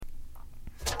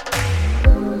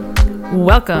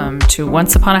Welcome to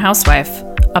Once Upon a Housewife,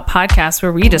 a podcast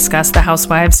where we discuss the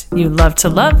housewives you love to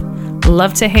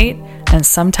love to hate, and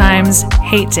sometimes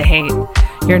hate to hate.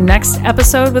 Your next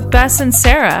episode with Bess and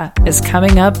Sarah is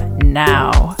coming up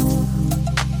now.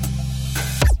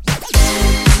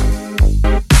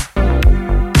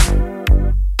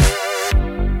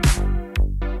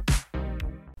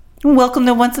 Welcome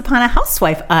to Once Upon a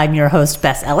Housewife. I'm your host,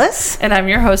 Bess Ellis. And I'm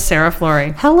your host, Sarah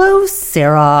Flory. Hello,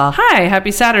 Sarah. Hi, happy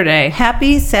Saturday.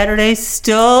 Happy Saturday.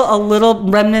 Still a little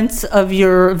remnants of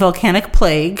your volcanic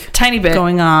plague. Tiny bit.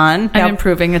 Going on. I'm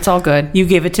improving. It's all good. You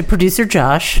gave it to producer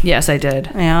Josh. Yes, I did.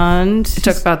 And it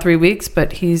took about 3 weeks,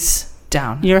 but he's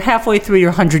down. You're halfway through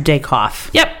your 100-day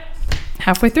cough. Yep.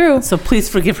 Halfway through. So please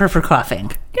forgive her for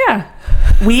coughing. Yeah.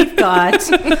 We've got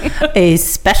a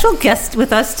special guest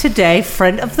with us today,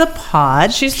 friend of the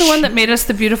pod. She's the one that made us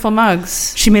the beautiful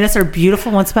mugs. She made us our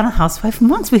beautiful Once Upon a Housewife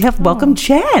mugs. We have welcome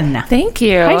Jen. Thank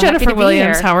you. Hi, Jennifer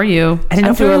Williams. How are you? I didn't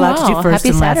know if we were allowed to do first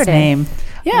and last name.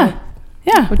 Yeah.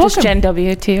 Yeah. Which is Jen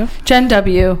W to you. Jen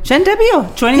W. Jen W.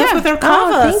 Joining us with our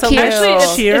kava. Thank you.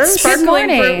 Actually, cheers. It's sparkling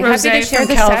rosé from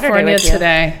California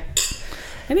today.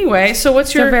 Anyway, so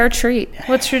what's your rare treat?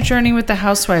 What's your journey with the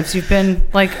housewives? You've been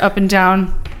like up and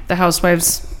down the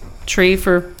housewives tree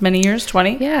for many years,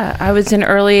 20? Yeah, I was an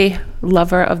early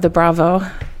lover of the Bravo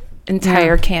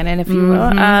entire canon, if you will.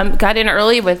 Got in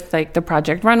early with like the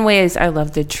Project Runways. I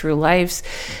loved the True Lives.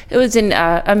 It was in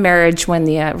a marriage when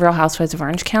the Real Housewives of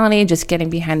Orange County, just getting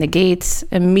behind the gates,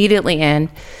 immediately in,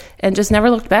 and just never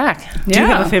looked back. Do you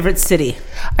have a favorite city?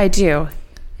 I do.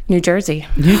 New Jersey.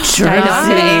 New Jersey. I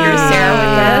know. Sarah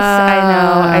with this. I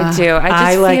know.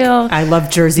 I do. I love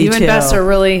Jersey too. You and Bess are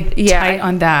really tight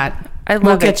on that.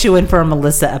 We'll get you in for a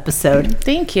Melissa episode.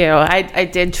 Thank you. I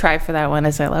did try for that one,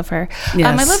 as I love her.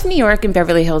 Yes. I love New York and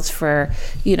Beverly Hills for,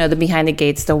 the behind the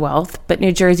gates, the wealth. But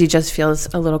New Jersey just feels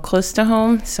a little close to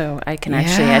home. So I can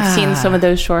I've seen some of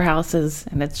those shore houses,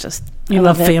 and it's just... You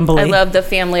love family. I love the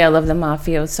family. I love the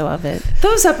mafioso of it.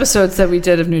 Those episodes that we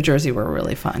did of New Jersey were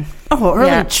really fun. Oh,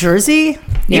 early Jersey?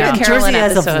 Yeah. Even Jersey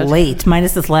as of late,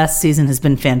 minus this last season, has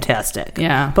been fantastic.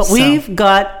 Yeah. But we've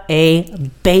got a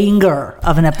banger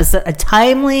of an episode, a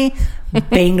timely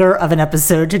banger of an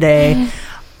episode today.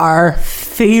 Our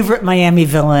favorite Miami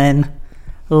villain,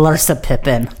 Larsa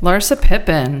Pippen. Larsa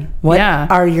Pippen. What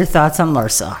are your thoughts on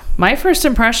Larsa? My first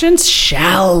impressions,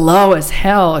 shallow as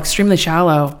hell. Extremely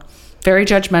shallow. Very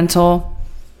judgmental.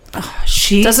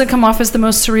 She doesn't come off as the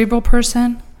most cerebral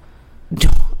person.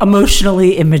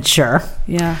 Emotionally immature.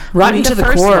 Yeah. Rotten to the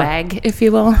first core. Wag, if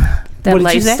you will. That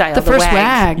lifestyle. The first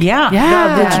wag. Yeah.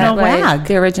 The original wag.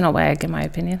 The original wag, in my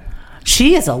opinion.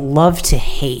 She is a love to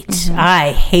hate. Mm-hmm.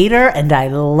 I hate her and I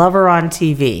love her on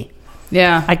TV.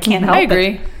 Yeah. I can't help it. I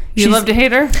agree. You love to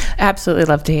hate her? Absolutely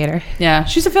love to hate her. Yeah,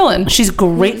 she's a villain. She's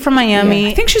great for Miami. Yeah.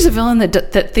 I think she's a villain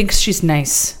that thinks she's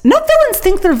nice. No villains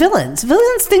think they're villains.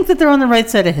 Villains think that they're on the right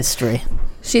side of history.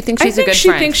 She thinks she's a good friend.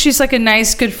 She thinks she's like a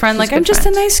nice, good friend. Like, I'm just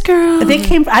a nice girl.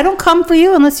 I don't come for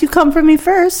you unless you come for me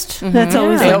first. Mm-hmm. That's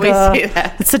always they always say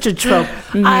that. It's such a trope.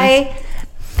 Mm-hmm.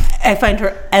 I find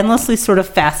her endlessly sort of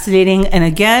fascinating. And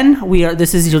again,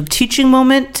 this is your teaching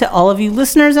moment to all of you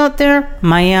listeners out there.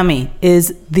 Miami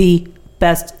is the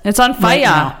best. It's on fire. Right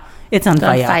now. It's on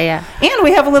fire. And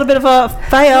we have a little bit of a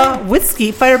fireball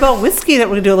whiskey that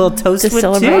we're going to do a little toast with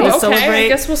celebrate. too. Okay, Celebrate. I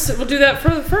guess we'll do that for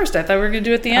the first. I thought we were going to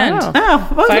do it at the end. Oh,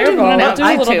 well, fireball. We'll do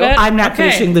a little bit. I'm not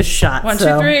finishing the shot. 1, 2,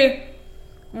 3.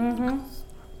 Mm-hmm.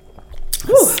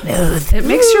 Smooth. It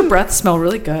makes your breath smell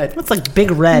really good. It's like Big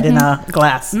Red in a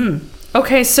glass. Mm.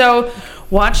 Okay, so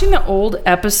watching the old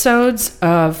episodes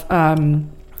of...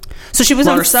 So she was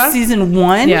Larsa? on season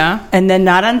 1, and then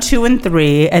not on 2 and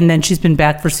 3, and then she's been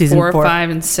back for season 4, 5,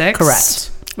 and 6.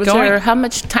 Correct. Was there how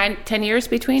much time? 10 years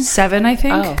between? 7, I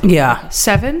think. Oh. Yeah,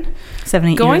 7, 8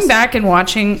 years. Going back and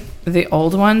watching the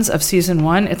old ones of season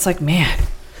 1, it's like, man,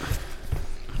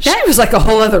 she was like a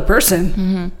whole other person.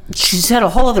 Mm-hmm. She's had a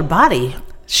whole other body.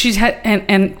 She's had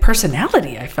and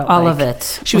personality. I felt all like. of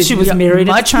it. She was married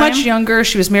much younger.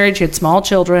 She was married. She had small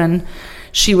children.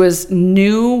 She was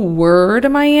newer to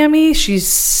Miami.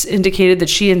 She's indicated that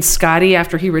she and Scotty,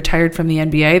 after he retired from the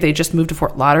NBA, they just moved to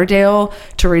Fort Lauderdale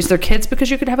to raise their kids because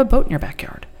you could have a boat in your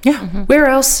backyard. Yeah. Mm-hmm. Where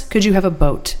else could you have a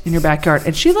boat in your backyard?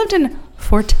 And she lived in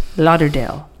Fort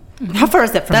Lauderdale. How far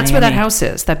is that from That's Miami? where that house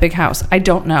is, that big house. I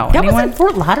don't know. That was in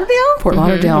Fort Lauderdale? Fort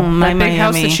Lauderdale. Mm-hmm. That big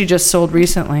house that she just sold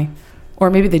recently. Or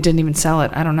maybe they didn't even sell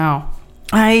it. I don't know.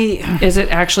 Is it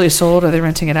actually sold? Or are they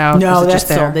renting it out? No, that's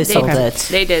sold. They sold it.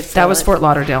 They did. That was Fort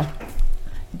Lauderdale.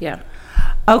 Yeah.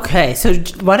 Okay, so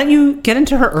why don't you get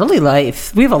into her early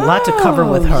life? We have a lot to cover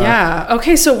with her. Yeah.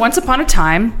 Okay, so once upon a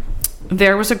time,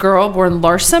 there was a girl born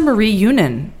Larsa Marie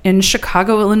Unin in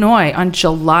Chicago, Illinois on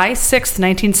July 6th,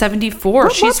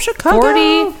 1974. She's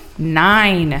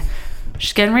 49.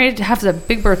 She's getting ready to have a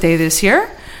big birthday this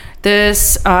year.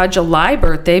 This July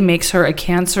birthday makes her a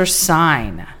Cancer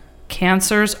sign.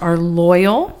 Cancers are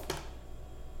loyal.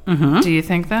 Do you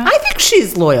think that? I think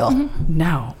she's loyal.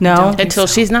 No. Until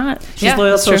she's not. She's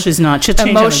loyal until she's not. She'll change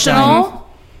Emotional,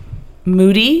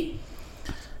 moody,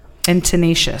 and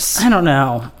tenacious. I don't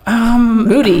know.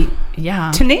 Moody.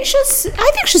 Yeah. Tenacious?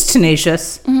 I think she's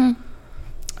tenacious.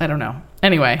 I don't know.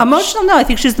 Anyway. Emotional? No, I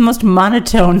think she's the most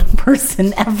monotone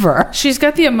person ever. She's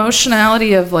got the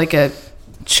emotionality of like a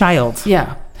child.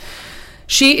 Yeah.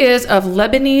 She is of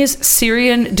Lebanese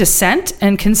Syrian descent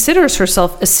and considers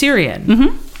herself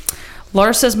Assyrian.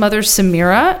 Larsa's mother,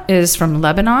 Samira, is from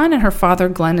Lebanon, and her father,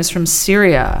 Glenn, is from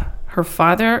Syria. Her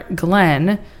father,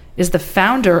 Glenn, is the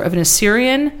founder of an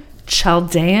Assyrian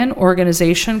Chaldean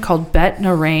organization called Bet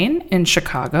Narain in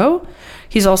Chicago.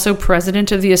 He's also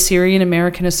president of the Assyrian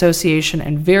American Association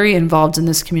and very involved in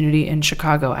this community in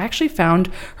Chicago. I actually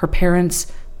found her parents'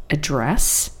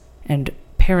 address and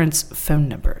parents' phone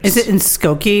numbers. Is it in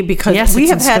Skokie? Because yes,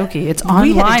 it's in Skokie. It's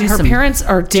online. Her parents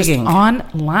are digging. Just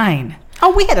online.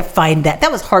 Oh, we had to find that.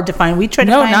 That was hard to find. We tried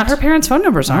to find... No, not her parents' phone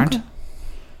numbers aren't. Okay.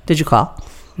 Did you call?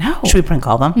 No. Should we prank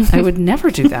call them? I would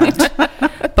never do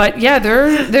that. But yeah,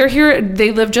 they're here. They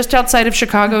live just outside of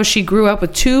Chicago. She grew up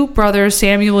with two brothers,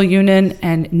 Samuel Unin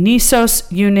and Nisos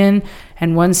Unin,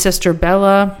 and one sister,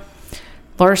 Bella.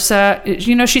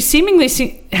 Larsa, she seemingly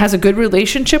has a good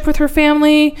relationship with her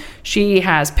family. She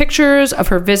has pictures of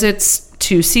her visits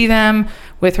to see them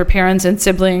with her parents and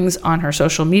siblings on her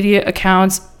social media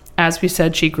accounts. As we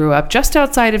said, she grew up just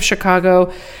outside of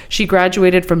Chicago. She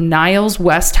graduated from Niles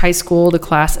West High School, the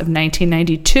class of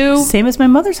 1992. Same as my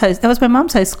mother's high school. That was my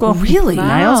mom's high school. Really? Wow.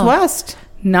 Niles West.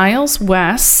 Niles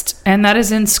West. And that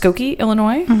is in Skokie,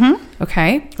 Illinois?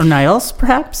 Okay. Or Niles,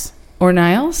 perhaps? Or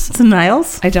Niles? It's in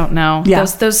Niles. I don't know. Yeah.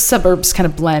 Those suburbs kind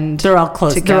of blend. They're all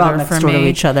close. Together. They're all next door to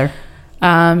each other.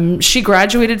 She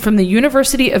graduated from the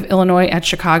University of Illinois at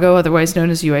Chicago, otherwise known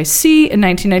as UIC, in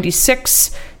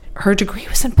 1996. Her degree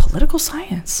was in political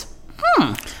science.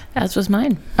 As was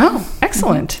mine. Oh,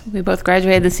 excellent. We both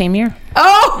graduated the same year.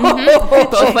 Oh! We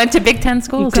both went to Big Ten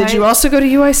schools. Did you also go to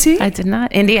UIC? I did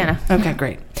not. Indiana. Okay,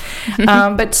 great.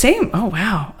 But same. Oh,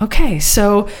 wow. Okay,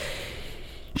 so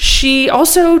she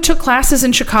also took classes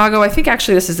in Chicago. I think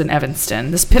actually this is in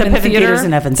Evanston. This Pippen Theater is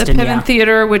in Evanston, the Pippen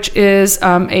Theater, which is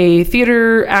a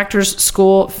theater actors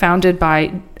school founded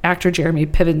by actor Jeremy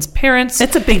Piven's parents.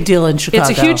 It's a big deal in Chicago.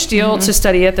 It's a huge deal to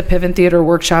study at the Pippen Theater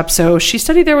Workshop. So she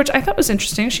studied there, which I thought was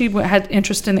interesting. She had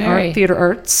interest in the theater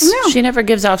arts. No. She never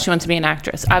gives off she wants to be an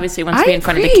actress. Obviously wants to be in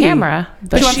front of the camera.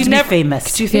 But she wants to be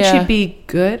famous. Do you think she'd be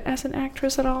good as an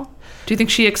actress at all? Do you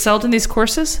think she excelled in these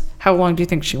courses? How long do you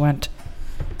think she went?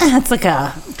 It's like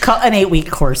an 8-week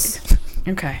course.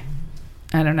 Okay.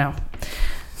 I don't know.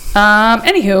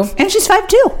 Anywho. And she's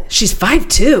 5'2". She's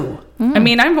 5'2". I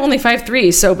mean, I'm only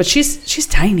 5'3", so but she's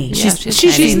tiny. Yeah,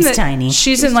 she's tiny.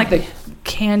 She's in like the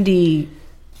Candy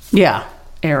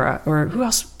era. Or who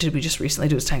else did we just recently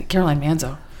do? Was tiny? Caroline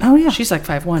Manzo. Oh yeah, she's like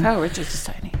 5'1". Kyle Richards is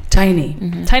tiny.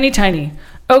 Tiny.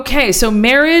 Okay, so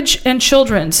marriage and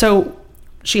children. So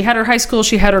she had her high school,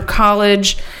 she had her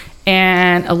college,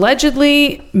 and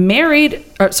allegedly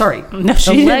met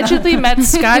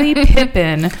Scottie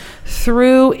Pippen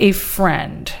through a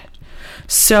friend.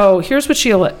 So here's what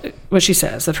she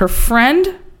says, that her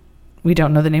friend, we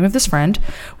don't know the name of this friend,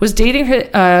 was dating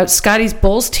Scottie's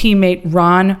Bulls teammate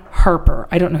Ron Harper.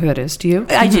 I don't know who that is. Do you?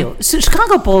 I do. So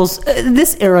Chicago Bulls,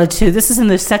 this era too, this is in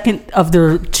the second of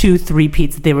their 2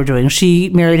 3-peats that they were doing. She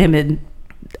married him in,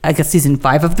 I guess, season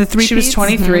 5 of the 3-peats. She was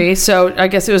 23, so I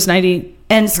guess it was 90.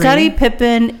 And Scottie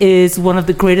Pippen is one of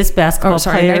the greatest basketball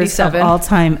players 97. of all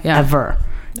time ever.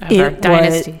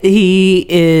 Dynasty.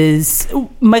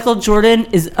 Michael Jordan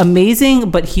is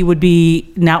amazing, but he would be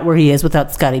not where he is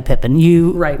without Scottie Pippen.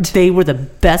 They were the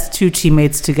best 2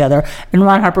 teammates together, and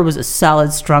Ron Harper was a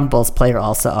solid, strong Bulls player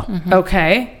also.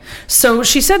 Okay, so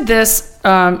she said this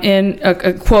in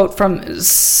a quote from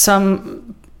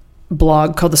some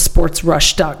blog called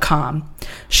thesportsrush.com.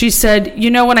 She said,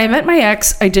 when I met my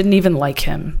ex, I didn't even like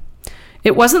him.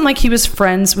 It wasn't like he was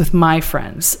friends with my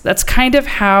friends. That's kind of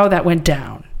how that went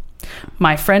down.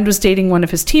 My friend was dating one of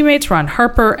his teammates, Ron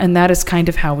Harper, and that is kind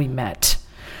of how we met.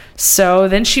 So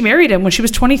then she married him when she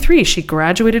was 23. She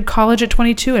graduated college at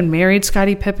 22 and married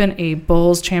Scottie Pippen, a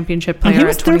Bulls championship player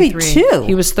at 23.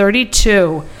 He was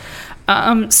 32.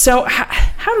 So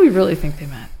how do we really think they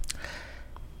met?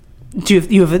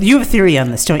 You have a theory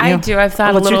on this, don't you? I do. I've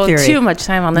thought a little too much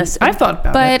time on this. I've thought about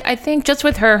it. But I think just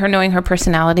with her knowing her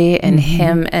personality and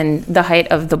him and the height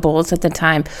of the Bulls at the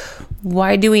time,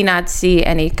 why do we not see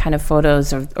any kind of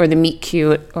photos or the meet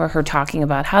cute or her talking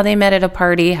about how they met at a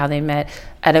party, how they met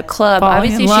at a club?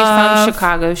 Obviously, she's from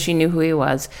Chicago. She knew who he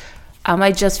was.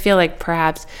 I just feel like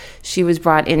perhaps she was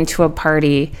brought into a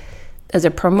party as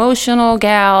a promotional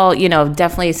gal,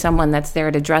 definitely someone that's there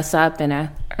to dress up in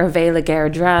a Hervé Laguerre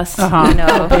dress,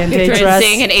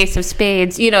 sing an ace of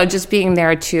spades, just being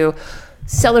there to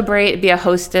celebrate, be a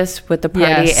hostess with the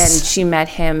party. Yes. And she met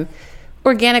him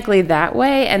organically that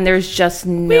way, and there's just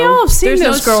no. We all have seen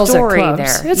those girls story at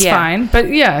clubs. there. It's fine,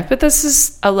 but this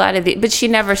is a lot of the. But she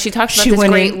talks about this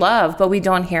great love, but we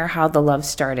don't hear how the love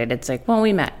started. It's like, well,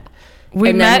 we met.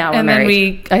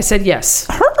 I said yes.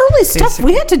 Her early stuff,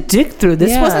 we had to dig through.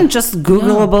 This wasn't just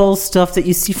Googleable stuff that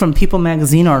you see from People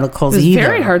magazine articles either. It was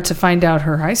very hard to find out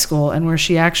her high school and where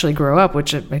she actually grew up,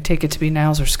 which I take it to be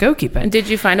Niles or Skokie. But did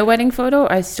you find a wedding photo?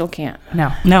 I still can't.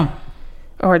 No.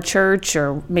 Or a church,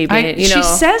 or maybe, she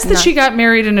says that she got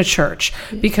married in a church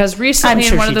because recently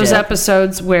in one of those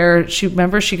episodes where she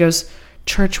goes,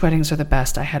 church weddings are the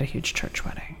best. I had a huge church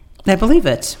wedding. I believe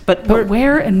it. But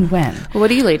where and when? What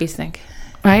do you ladies think?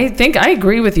 I think I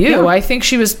agree with you. Yeah. I think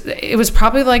it was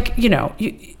probably like,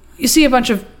 you see a bunch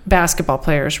of basketball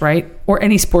players, right? Or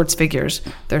any sports figures.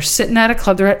 They're sitting at a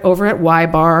club. They're over at Y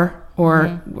Bar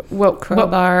or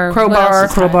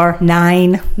Crowbar.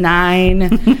 Nine.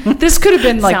 This could have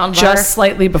been like just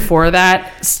slightly before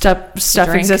that stuff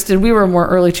existed. We were more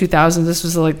early 2000s. This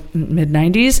was like mid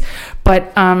 90s.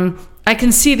 But, I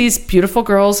can see these beautiful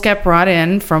girls get brought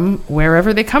in from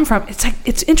wherever they come from.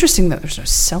 It's interesting that there's no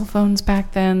cell phones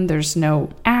back then. There's no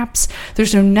apps.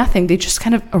 There's no nothing. They just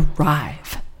kind of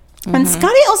arrive. And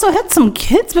Scotty also had some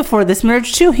kids before this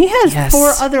marriage too. He has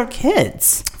 4 other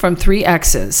kids. From 3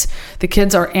 exes. The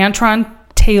kids are Antron,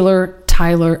 Taylor,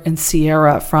 Tyler, and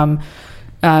Sierra from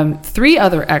 3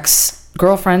 other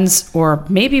ex-girlfriends or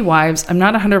maybe wives. I'm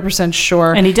not 100%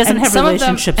 sure. And he doesn't have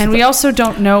relationships. And we also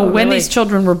don't know when these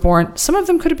children were born. Some of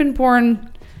them could have been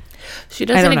born. She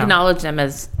doesn't acknowledge them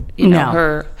as,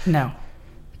 her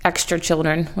extra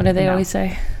children. What do they always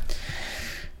say?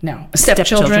 No.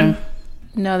 Stepchildren.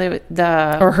 No,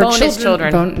 or her bonus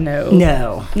children.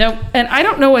 No. And I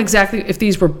don't know exactly if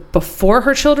these were before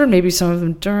her children. Maybe some of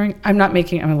them during. I'm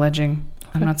alleging.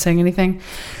 I'm not saying anything.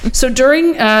 So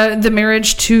during the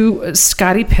marriage to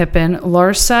Scottie Pippen,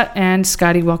 Larsa and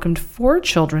Scottie welcomed 4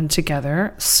 children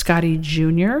together. Scottie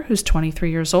Jr., who's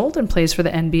 23 years old and plays for the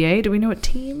NBA. Do we know what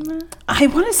team? I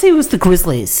want to say it was the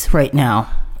Grizzlies right now.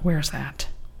 Where's that?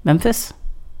 Memphis?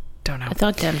 Don't know. I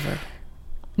thought Denver.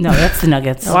 No, that's the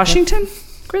Nuggets. Washington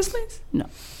Grizzlies? No,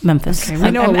 Memphis. Okay,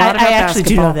 we know a lot about I actually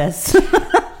basketball. Do know this.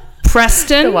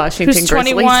 Preston, who's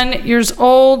 21 years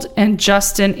old, and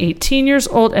Justin, 18 years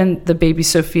old, and the baby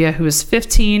Sophia, who is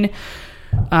 15,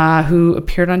 who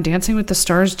appeared on Dancing with the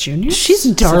Stars Junior. She's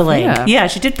darling. Sophia. Yeah,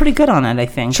 she did pretty good on it, I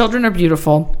think. Children are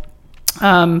beautiful.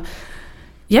 So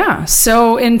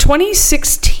in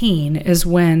 2016 is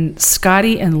when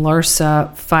Scottie and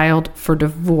Larsa filed for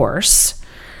divorce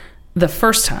the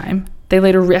first time. They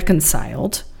later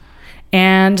reconciled.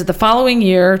 And the following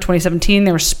year, 2017,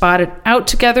 they were spotted out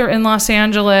together in Los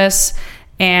Angeles,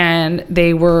 and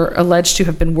they were alleged to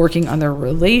have been working on their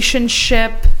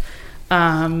relationship,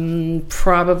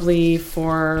 probably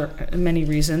for many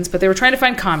reasons, but they were trying to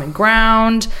find common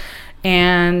ground.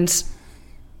 And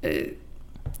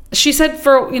she said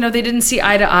they didn't see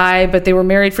eye to eye, but they were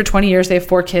married for 20 years. They have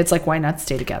 4 kids. Like, why not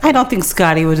stay together? I don't think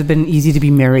Scottie would have been easy to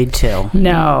be married to.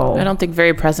 No. I don't think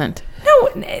very present.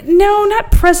 No,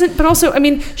 not present, but also,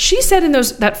 she said in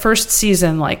that first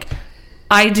season, like,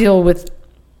 I deal with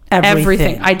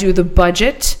everything. I do the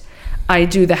budget, I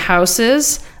do the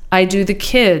houses, I do the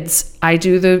kids, I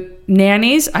do the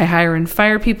nannies, I hire and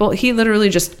fire people. He literally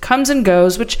just comes and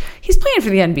goes, which he's playing for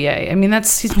the NBA.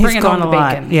 He's bringing home the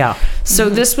bacon. Yeah. So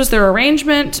this was their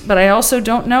arrangement, but I also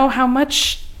don't know how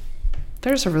much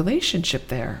there's a relationship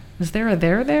there. Is there a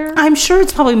there? I'm sure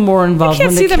it's probably more involved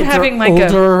when the kids are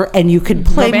older and you could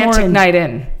play more and night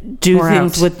in, do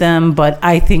things with them. But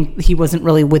I think he wasn't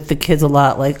really with the kids a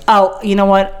lot. Like, oh, you know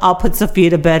what? I'll put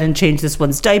Sophia to bed and change this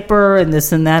one's diaper and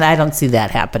this and that. I don't see that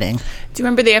happening. Do you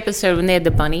remember the episode when they had the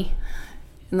bunny?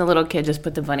 And the little kid just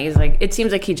put the bunny. It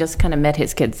seems like he just kind of met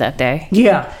his kids that day.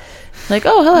 Yeah. Like,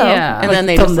 oh, hello. Yeah. And then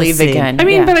they just leave again. But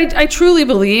I truly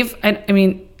believe,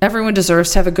 everyone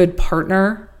deserves to have a good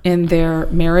partner in their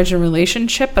marriage and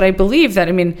relationship. But I believe that,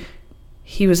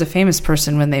 he was a famous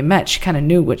person when they met. She kind of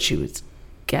knew what she was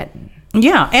getting.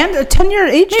 Yeah, and a 10-year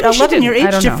age, 11-year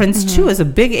age difference, too, is a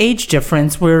big age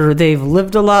difference where they've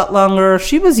lived a lot longer.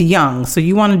 She was young, so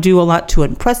you want to do a lot to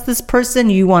impress this person.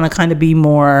 You want to kind of be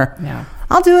more,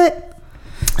 I'll do it.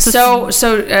 So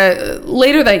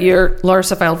later that year,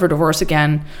 Larsa filed for divorce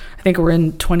again. I think we're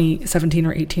in 2017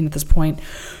 or 18 at this point,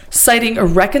 citing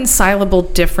irreconcilable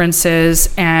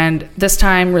differences, and this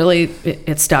time, really,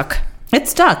 it stuck. It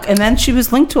stuck, and then she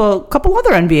was linked to a couple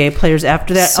other NBA players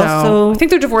after that. So, also, I think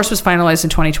their divorce was finalized in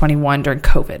 2021 during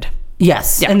COVID.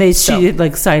 Yes, and she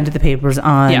signed the papers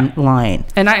online.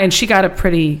 And she got a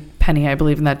pretty penny, I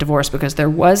believe, in that divorce because there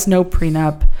was no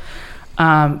prenup,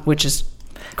 which is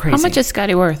crazy. How much is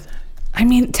Scotty worth? I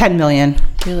mean, $10 million.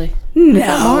 Really?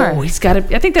 No, he's got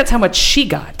I think that's how much she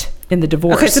got in the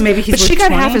divorce. Okay, so maybe he's but she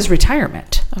got half his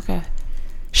retirement. Okay,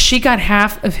 she got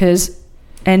half of his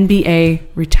NBA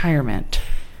retirement,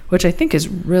 which I think is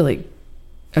really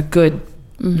a good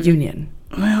union.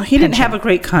 Well, he didn't have a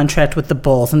great contract with the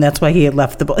Bulls, and that's why he had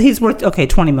left the Bulls. He's worth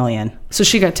 $20 million. So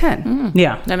she got 10.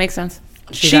 Yeah, that makes sense.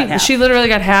 She literally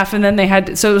got half, and then they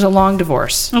had so it was a long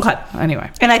divorce. Okay. Anyway,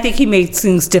 and I think he makes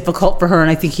things difficult for her, and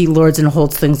I think he lords and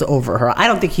holds things over her. I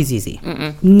don't think he's easy.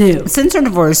 No. Since her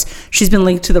divorce, she's been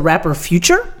linked to the rapper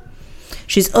Future.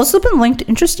 She's also been linked,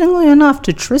 interestingly enough,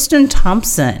 to Tristan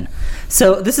Thompson.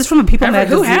 So this is from a People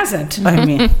magazine. Who hasn't? I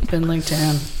mean, been linked to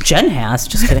him. Jen has.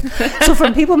 Just kidding. So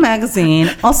from People magazine,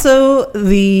 also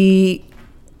during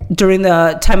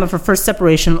the time of her first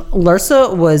separation,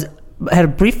 Larsa had a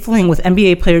brief fling with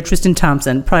NBA player Tristan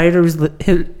Thompson prior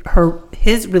to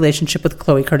his relationship with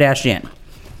Khloe Kardashian.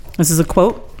 This is a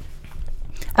quote.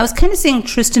 I was kind of seeing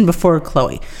Tristan before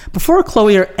Khloe. Before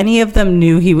Khloe or any of them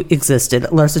knew he existed,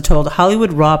 Larsa told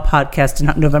Hollywood Raw podcast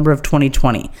in November of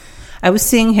 2020. I was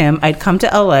seeing him. I'd come to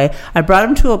LA. I brought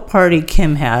him to a party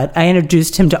Kim had. I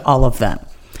introduced him to all of them.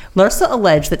 Larsa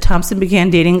alleged that Thompson began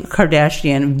dating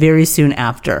Kardashian very soon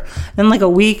after. Then like a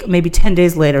week, maybe 10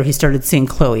 days later, he started seeing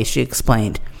Khloe, she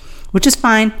explained. Which is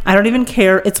fine. I don't even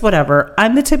care. It's whatever.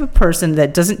 I'm the type of person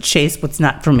that doesn't chase what's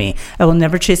not for me. I will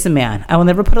never chase a man. I will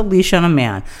never put a leash on a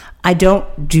man. I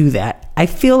don't do that. I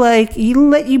feel like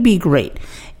let you be great.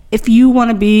 If you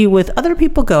want to be with other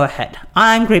people, go ahead.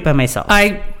 I'm great by myself.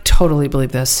 I totally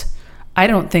believe this. I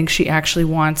don't think she actually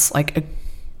wants like a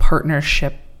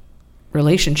partnership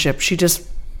relationship. She just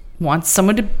wants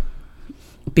someone to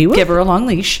be with, give her a long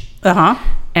leash.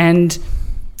 And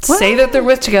say that they're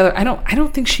with together. I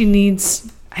don't think she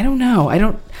needs. I don't know.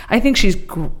 I think she's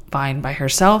fine by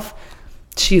herself.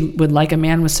 She would like a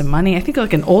man with some money. I think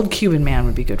like an old Cuban man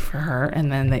would be good for her.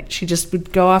 And then she just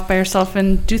would go off by herself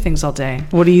and do things all day.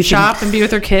 What do you shop think? And be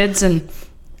with her kids? And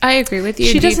I agree with you.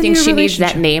 She do you doesn't think need a she needs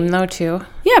that relationship. name though too?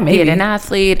 Yeah, maybe. Be it an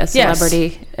athlete, a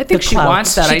celebrity. Yes. I think she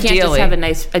wants that. She ideally, can't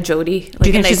just have a Jody, like do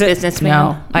you think a nice she's businessman.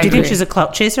 No, do you think she's a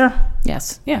clout chaser?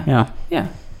 Yes. Yeah.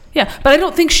 But I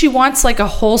don't think she wants like a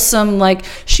wholesome, like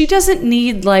she doesn't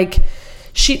need like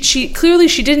she clearly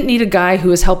she didn't need a guy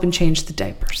who is helping change the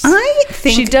diapers. I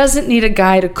think she doesn't need a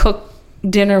guy to cook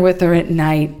dinner with her at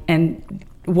night and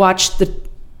watch the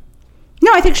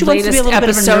No, I think she wants to be a little bit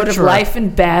of a episode of nurturer. Life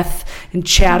and Beth and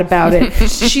chat about it.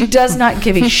 She does not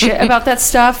give a shit about that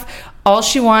stuff. All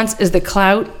she wants is the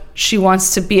clout. She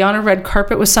wants to be on a red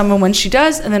carpet with someone when she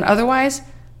does, and then otherwise,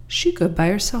 she good by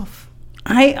herself.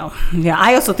 I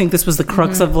also think this was the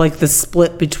crux of like the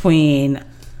split between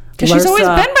Because she's always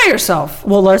been by herself.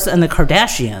 Well, Larsa and the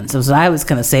Kardashians is what I was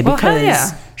going to say,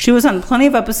 because she was on plenty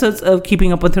of episodes of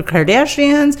Keeping Up with the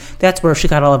Kardashians. That's where she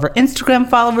got all of her Instagram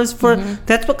followers for.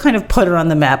 That's what kind of put her on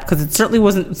the map, because it certainly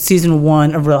wasn't season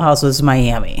 1 of Real Housewives of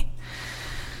Miami.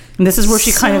 And this is where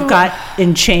she kind of got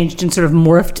and changed and sort of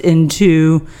morphed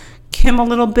into Kim a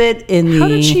little bit. How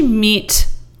did she meet?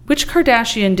 Which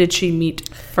Kardashian did she meet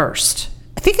first?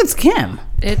 I think it's Kim.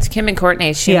 It's Kim and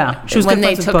Courtney. She was when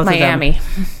they took Miami.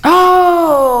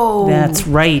 Oh, that's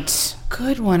right.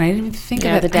 Good one. I didn't even think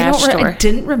of it. The Dash store. I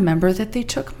didn't remember that they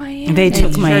took Miami. They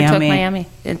took Miami. Took Miami.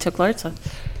 And took Larsa.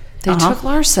 They took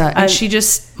Larsa, and she was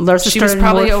started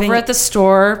probably over at the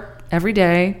store every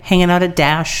day, hanging out at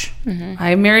Dash.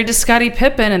 I married to Scottie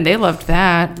Pippen, and they loved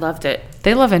that. Loved it.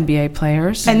 They love NBA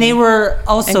players, and they were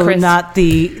also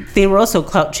they were also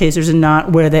clout chasers and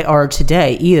not where they are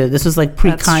today either. This was like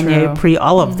pre-Kanye, pre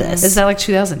all of this. Is that like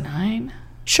 2009?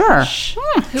 Sure.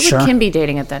 Who would Kim be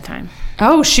dating at that time?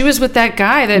 Oh, she was with that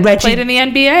guy that played in the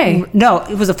NBA. No,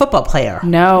 it was a football player.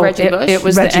 No, Reggie Bush? It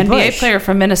was Reggie the NBA Bush. player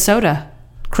from Minnesota.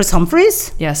 Chris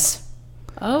Humphries? Yes.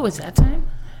 Oh, was that time?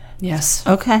 Yes.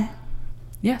 Okay.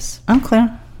 Yes. I'm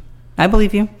clear. I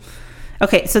believe you.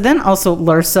 Okay, so then also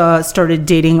Larsa started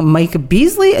dating Mike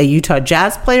Beasley, a Utah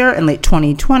Jazz player, in late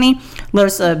 2020.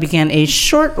 Larsa began a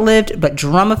short-lived but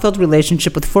drama-filled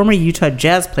relationship with former Utah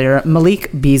Jazz player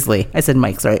Malik Beasley. I said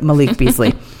Mike, sorry, Malik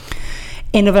Beasley.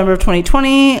 In November of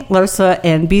 2020, Larsa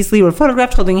and Beasley were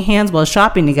photographed holding hands while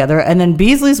shopping together, and then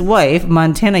Beasley's wife,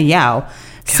 Montana Yao,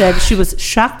 said she was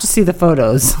shocked to see the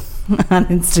photos on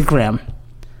Instagram.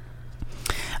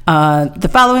 The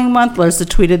following month, Larsa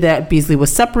tweeted that Beasley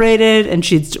was separated and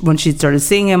when she'd started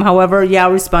seeing him. However,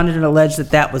 Yao responded and alleged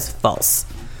that was false.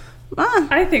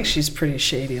 I think she's pretty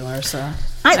shady, Larsa.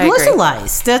 Larsa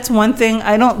lies. That's one thing.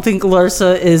 I don't think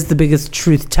Larsa is the biggest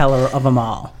truth teller of them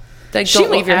all. Like,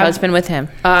 don't leave your husband with him.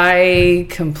 I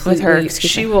completely... With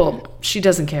her, she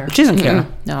doesn't care. She doesn't care.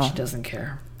 No. She doesn't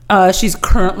care. She's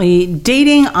currently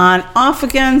dating on off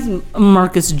again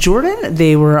Marcus Jordan.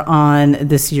 They were on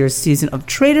this year's season of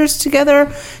Traitors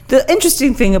together. The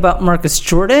interesting thing about Marcus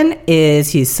Jordan is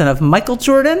he's son of Michael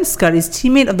Jordan, Scotty's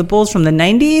teammate of the Bulls from the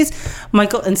 90s.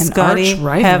 Michael and Scotty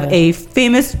have a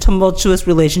famous tumultuous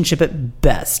relationship at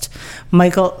best.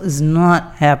 Michael is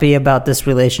not happy about this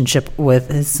relationship with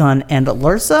his son and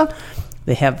Larsa.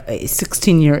 They have a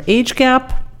 16-year age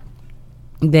gap.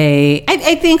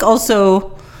 I think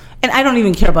also... And I don't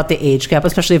even care about the age gap,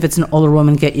 especially if it's an older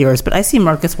woman get yours. But I see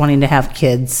Marcus wanting to have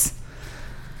kids,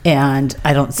 and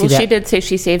I don't see that. Well, she did say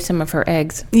she saved some of her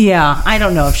eggs. Yeah, I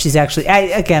don't know if she's actually...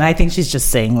 I think she's just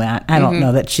saying that. I don't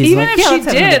know that she's even like... Even if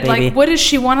she did, like, what does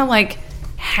she want to, like,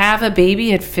 have a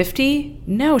baby at 50?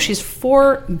 No, she's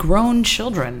 4 grown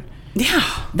children.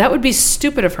 Yeah. That would be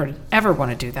stupid of her to ever want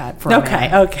to do that for a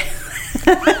man. Okay.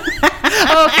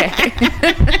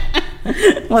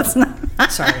 Let's not...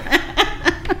 Sorry.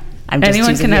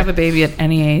 Anyone can have a baby at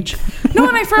any age. No,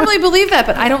 and I firmly believe that,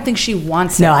 but I don't think she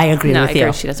wants it. No, I agree with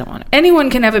you. She doesn't want it. Anyone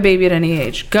can have a baby at any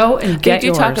age. Go and get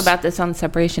yours. Did you talk about this on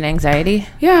separation anxiety?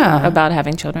 Yeah. About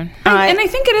having children? And I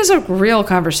think it is a real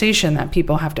conversation that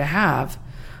people have to have.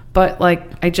 But, like,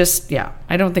 I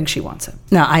don't think she wants it.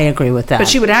 No, I agree with that. But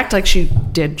she would act like she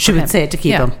did. She would say it to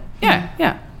keep him.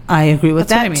 Yeah. I agree with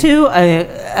that, too.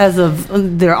 As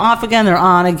of they're off again, they're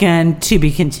on again, to be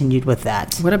continued with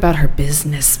that. What about her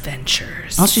business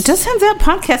ventures? Well, she does have that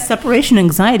podcast, Separation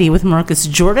Anxiety, with Marcus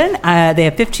Jordan. They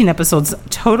have 15 episodes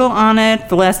total on it.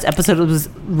 The last episode was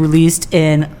released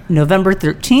in November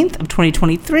 13th of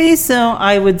 2023, so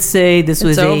I would say this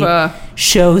was a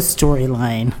show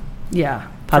storyline. Yeah.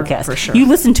 Podcast. For sure. You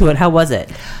listened to it. How was it?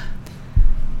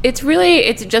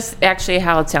 It's just actually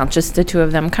how it sounds, just the two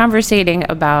of them conversating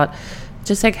about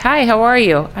just like, hi, how are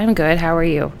you? I'm good. How are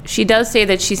you? She does say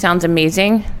that she sounds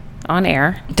amazing on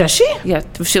air. Does she? Yeah.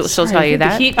 She'll tell you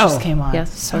that. The heat just came on.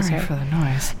 Yes. Sorry for the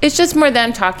noise. It's just more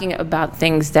them talking about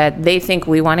things that they think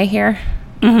we want to hear.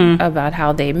 Mm-hmm. About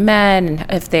how they met and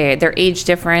if their age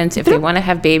difference, if they want to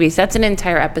have babies. That's an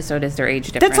entire episode is their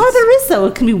age difference. That's all there is, though.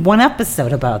 It can be one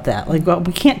episode about that. Like, well,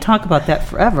 we can't talk about that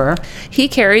forever. He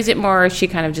carries it more. She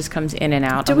kind of just comes in and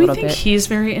out a little bit. Do we think he's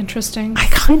very interesting? I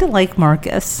kind of like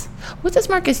Marcus. What does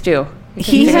Marcus do?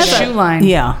 He has a shoe line.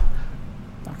 Yeah.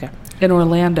 Okay. In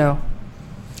Orlando.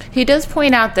 He does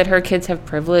point out that her kids have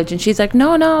privilege, and she's like,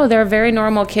 no, they're very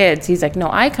normal kids. He's like, no,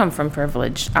 I come from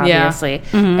privilege, obviously. Yeah.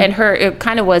 Mm-hmm. And it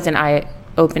kind of was an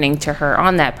eye-opening to her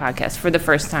on that podcast for the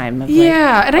first time.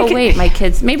 Wait, my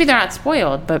kids, maybe they're not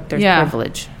spoiled, but there's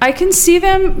privilege. I can see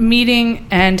them meeting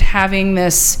and having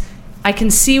this, I can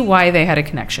see why they had a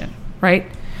connection, right?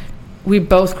 We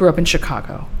both grew up in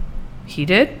Chicago. He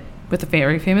did, with a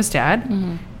very famous dad,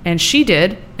 and she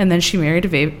did, and then she married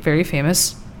a very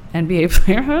famous NBA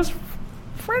player who was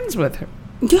friends with her.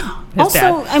 Yeah. Also,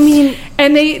 dad. I mean...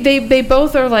 And they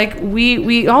both are like,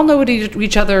 we all know what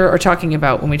each other are talking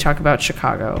about when we talk about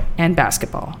Chicago and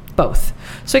basketball. Both.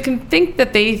 So I can think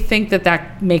that they think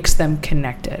that makes them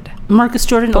connected. Marcus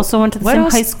Jordan also went to the same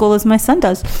high school as my son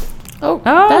does.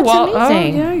 That's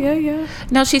amazing. Yeah.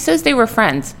 Now, she says they were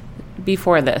friends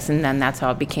before this, and then that's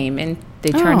how it became they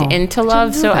turned into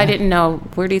love. So I didn't know,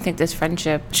 where do you think this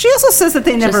friendship... She also says that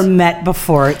they never met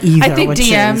before either. I think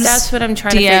DMs. That's what I'm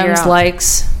trying to figure out. DMs,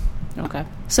 likes. Okay.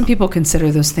 Some people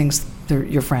consider those things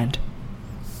your friend.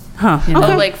 Huh. You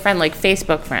know? Oh, like friend, like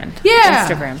Facebook friend. Yeah.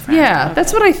 Instagram friend. Yeah, okay.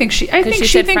 That's what I think. I think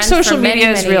she thinks social media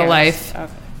is real life.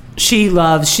 Okay.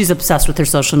 She's obsessed with her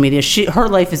social media. Her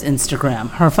life is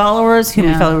Instagram. Her followers, how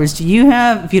many followers do you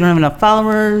have? If you don't have enough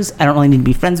followers, I don't really need to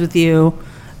be friends with you.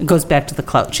 It goes back to the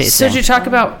clout chasing. So did you talk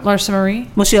about Larsa Marie?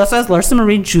 Well, she also has Larsa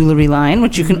Marie jewelry line,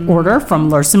 which you can order from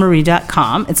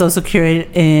larsamarie.com. It's also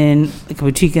curated in a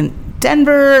boutique in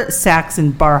Denver, Saks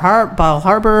in Bal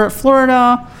Harbor,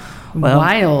 Florida.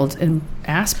 Wild in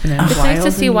Aspen. It's nice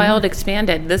to see Wild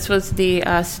expanded. This was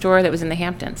the store that was in the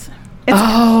Hamptons.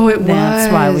 It was.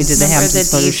 That's why we did the Where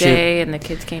Hamptons the photo DJ shoot. and the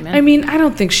kids came in. I mean, I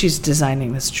don't think she's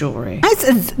designing this jewelry. I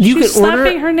said you She's could order.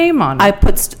 slapping her name on it. I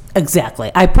put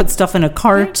I put stuff in a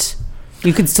cart.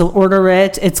 You can still order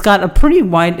it. It's got a pretty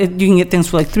wide. You can get things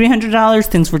for like $300,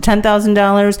 things for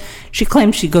 $10,000. She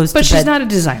claims she goes but to she's bed. not a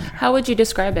designer. How would you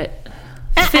describe it?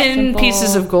 Thin Simple.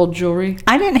 pieces of gold jewelry.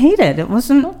 I didn't hate it. It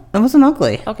wasn't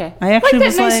ugly. Okay. I actually Like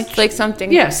was that nice- Like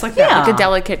something. Yes, like that. Yeah. Like a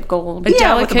delicate gold. A with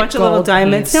delicate a bunch of little gold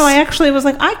diamonds. piece. No, I actually was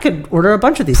like, I could order a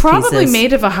bunch of these Probably pieces.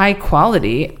 made of a high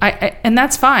quality. And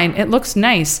that's fine. It looks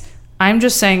nice. I'm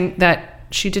just saying that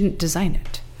she didn't design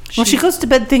it. Well, she goes to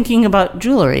bed thinking about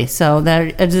jewelry, so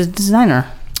that as a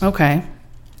designer. Okay.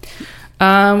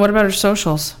 What about her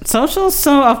socials? Socials,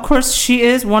 so of course she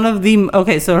is one of the.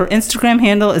 Okay, so her Instagram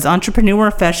handle is Entrepreneur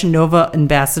Fashion Nova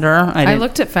Ambassador. I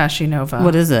looked at Fashion Nova.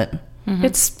 What is it?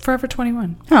 It's Forever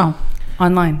 21 Oh,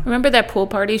 online. Remember that pool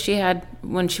party she had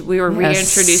when we were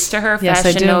Yes. reintroduced to her? Yes, I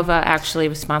Fashion do. Nova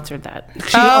actually sponsored that.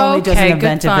 she only does Okay, an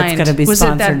event good if it's find. going to be Was it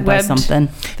that sponsored by webbed something.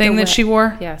 Thing that she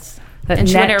wore? Yes. That And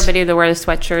she wanted net. everybody to wear the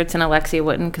sweatshirts, and Alexia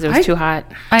wouldn't because it was too hot.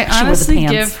 I She wore the honestly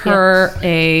pants. give her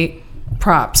a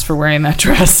props for wearing that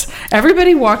dress.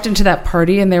 Everybody walked into that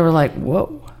party and they were like,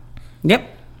 "Whoa, Yep.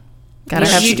 gotta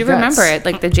have you some do guts." remember it,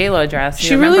 like the J-Lo dress. She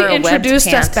You remember really a webbed introduced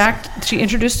us pants. back. She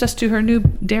introduced us to her new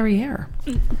derriere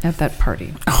at that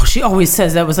party. Oh, she always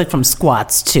says that was like from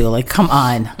squats too. Like, come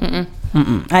on.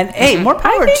 Mm-mm. And hey, more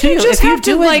power think to you you. just If you have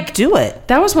to, do it, like- do it.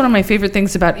 That was one of my favorite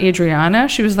things about Adriana.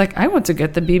 She was like, "I want to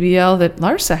get the BBL that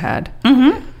Larsa had."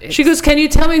 Mm-hmm. She goes, "Can you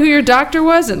tell me who your doctor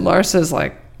was?" And Larsa's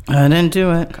like, I didn't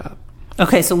do it.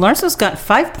 Okay, so Larsa's got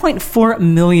 5.4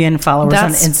 million followers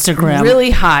 "That's on Instagram. really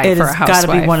high It for has a housewife.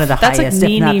 got to be one of the That's highest,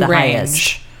 like if not Nene the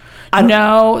range. highest.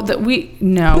 No, that we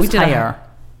Who's did higher?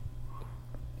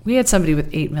 We had somebody with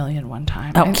 8 million one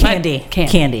time. Oh, And- Candy.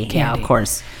 Candy. Yeah, of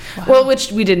course. Well,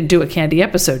 which we didn't do a Candy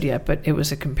episode yet, but it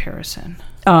was a comparison.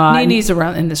 Uh, Nene's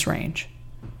around in this range.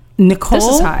 Nicole This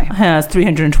is high. has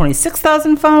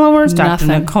 326,000 followers. Dr. Nothing.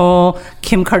 Nicole.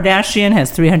 Kim Kardashian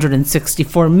has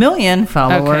 364 million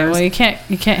followers. Okay, well you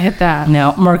can't hit that.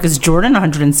 Now, Marcus Jordan,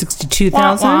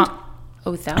 162,000. Wah, wah.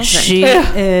 Oh, 1,000. She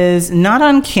is not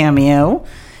on Cameo.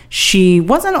 She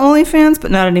was on OnlyFans,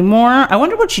 but not anymore. I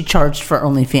wonder what she charged for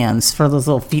OnlyFans for those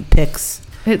little feet pics.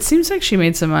 It seems like she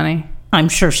made some money. I'm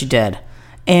sure she did.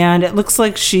 And it looks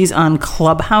like she's on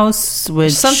Clubhouse,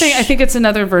 which Something. I think it's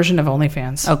another version of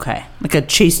OnlyFans. Okay, like a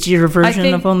chastier I version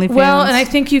think, of OnlyFans. Well, and I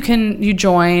think you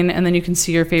join, and then you can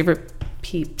see your favorite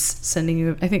peeps sending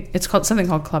you. I think it's called something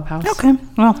called Clubhouse. okay,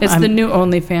 well, It's the new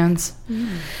OnlyFans.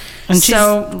 and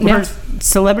so, her yeah.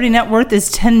 celebrity net worth is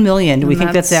 10 million. Do we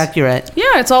think that's accurate? Yeah,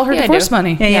 it's all her Yeah, I divorce do.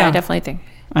 money. Yeah, Yeah, yeah. I definitely think.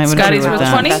 I would Scotty's agree worth with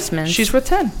that. 20. Investments. She's worth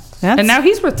 10. That's- And now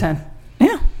he's worth 10.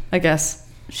 Yeah, I guess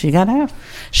she got half.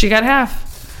 she got half.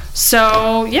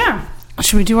 So yeah.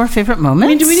 Should we do our favorite moments? I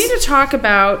mean, do we need to talk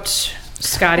about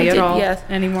Scotty at all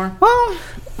anymore? Well,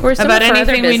 Or some About of her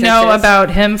other anything we know businesses.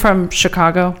 about him from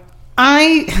Chicago,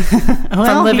 well,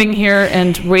 from living here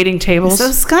and waiting tables?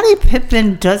 So Scottie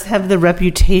Pippen does have the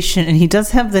reputation, and he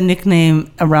does have the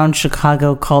nickname around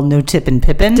Chicago called No Tippin'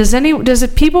 Pippen. Does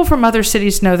it people from other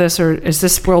cities know this, or is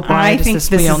this worldwide? I think is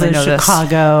this we is only a know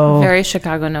Chicago. Very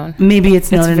Chicago known. Maybe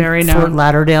it's known very in known. Fort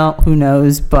Lauderdale. Who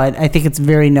knows? But I think it's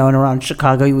very known around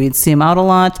Chicago. We'd see him out a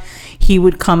lot. He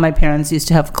would come. My parents used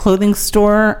to have a clothing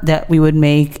store that we would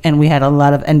make, and we had a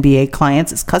lot of NBA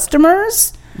clients as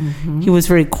customers. He was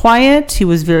very quiet. He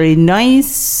was very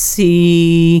nice.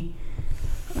 He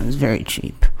was very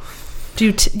cheap.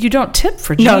 You don't tip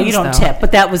for jeans? No, you don't though. tip.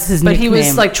 But that was his But nickname. he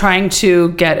was like trying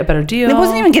to get a better deal. It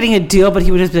wasn't even getting a deal, but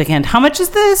he would just be like, "And how much is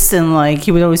this?" And like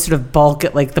he would always sort of bulk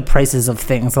at like the prices of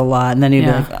things a lot, and then he'd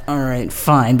Yeah. be like, "All right,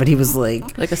 fine." But he was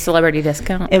like, Like a celebrity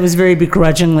discount. it was very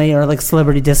begrudgingly, or like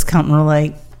celebrity discount, and we're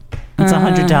like, "It's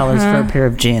 $100 for a pair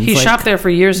of jeans." He like, shopped there for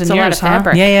years and It's a lot years, of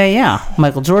fabric. Yeah.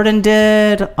 Michael Jordan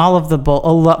did all of the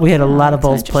we had a lot of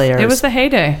Bulls players. It was the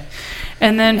heyday.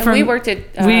 And then And from we worked at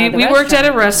we the worked at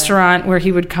a restaurant. restaurant where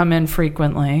he would come in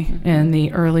frequently in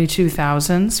the early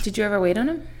 2000s. Did you ever wait on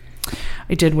him?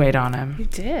 I did wait on him. You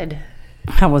did.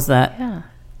 How was that? Yeah.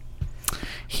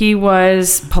 He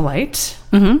was polite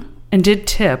Mm-hmm. and did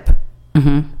tip.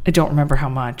 Mm-hmm. I don't remember how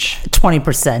much.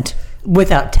 20%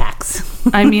 without tax.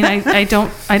 I mean, I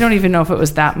don't even know if it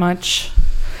was that much.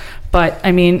 But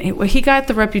I mean, he got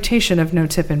the reputation of no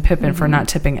tip and Pippen for not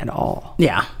tipping at all.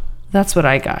 Yeah. That's what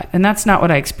I got. And that's not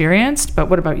what I experienced. But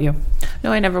what about you?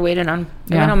 No, I never waited on.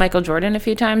 I Yeah. went on Michael Jordan a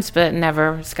few times, but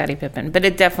never Scottie Pippen. But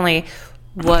it definitely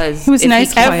was. He was if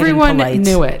nice. quiet and Everyone polite.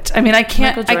 knew it. I mean, I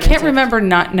can't Michael Jordan can't tipped. remember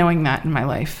not knowing that in my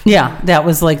life. Yeah, that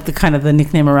was like the kind of the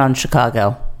nickname around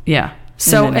Chicago. Yeah.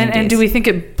 So, in the and do we think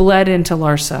it bled into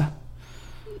Larsa?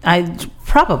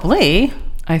 Probably.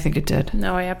 I think it did.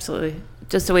 No, I absolutely.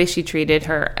 Just the way she treated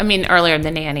her. I mean, earlier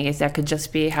the nannies, that could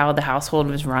just be how the household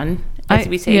was run. As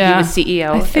we say, he was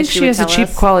CEO. I think she has a cheap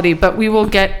quality, but we will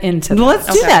get into that. Let's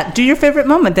do that. Do your favorite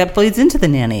moment that bleeds into the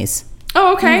nannies.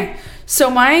 Oh, okay. So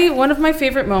one of my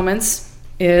favorite moments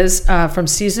is from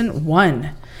season 1.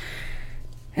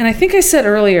 And I think I said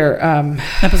earlier...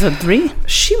 episode 3?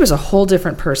 She was a whole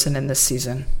different person in this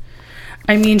season.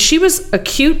 I mean, she was a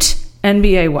cute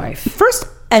NBA wife. First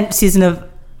season of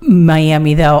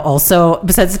Miami, though, also,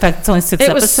 besides the fact it's only 6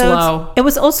 episodes. It was slow. It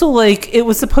was also like, it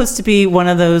was supposed to be one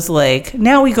of those, like,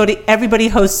 now we go to, everybody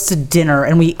hosts a dinner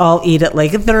and we all eat at,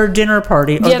 like, their dinner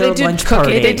party or their lunch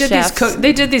party. They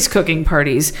did these cooking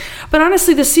parties. But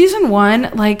honestly, the season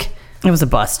 1, like... It was a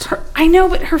bust. I know,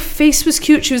 but her face was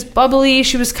cute. She was bubbly.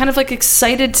 She was kind of, like,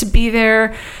 excited to be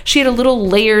there. She had a little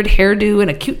layered hairdo and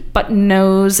a cute button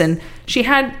nose. And she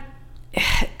had,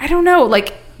 I don't know,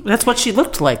 like... That's what she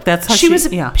looked like. That's how she was.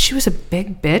 She was a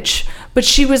big bitch, but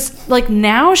she was like,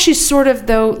 now she's sort of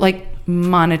though like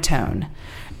monotone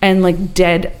and like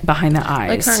dead behind the eyes.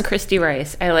 Like her and Christy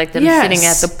Rice. I like them sitting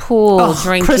at the pool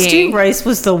drinking. Christy Rice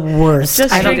was the worst.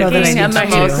 Just I don't know that I need to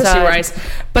do Christy Rice.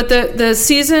 But the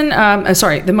season,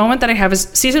 the moment that I have is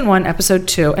season 1, episode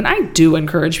 2, and I do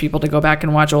encourage people to go back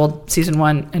and watch old season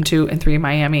 1 and 2 and 3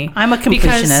 Miami. I'm a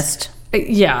completionist.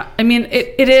 Yeah, I mean,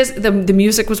 it is, the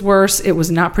music was worse. It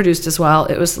was not produced as well.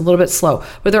 It was a little bit slow,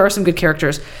 but there are some good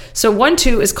characters. So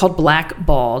 1-2 is called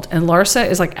Blackballed, and Larsa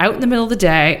is like out in the middle of the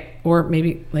day, or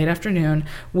maybe late afternoon,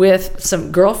 with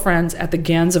some girlfriends at the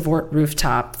Gansevoort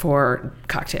rooftop for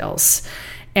cocktails.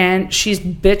 And she's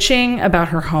bitching about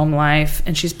her home life,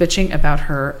 and she's bitching about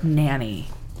her nanny.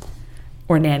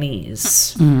 Or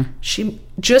nannies. Mm-hmm. She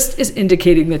just is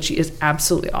indicating that she is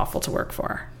absolutely awful to work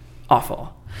for.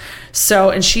 Awful. So,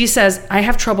 and she says, I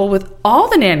have trouble with all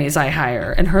the nannies I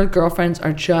hire. And her girlfriends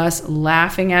are just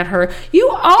laughing at her. You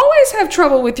always have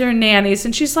trouble with your nannies.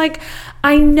 And she's like,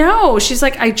 I know. She's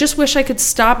like, I just wish I could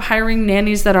stop hiring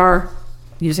nannies that are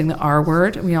using the R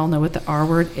word. We all know what the R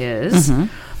word is.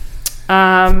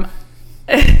 Mm-hmm.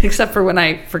 Except for when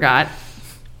I forgot.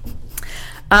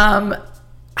 I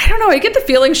don't know. I get the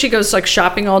feeling she goes like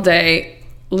shopping all day,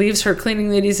 leaves her cleaning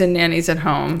ladies and nannies at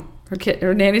home.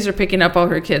 Her nannies are picking up all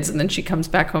her kids, and then she comes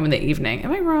back home in the evening.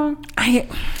 Am I wrong?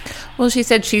 Well, she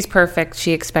said she's perfect.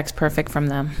 She expects perfect from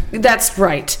them. That's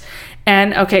right.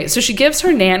 And, okay, so she gives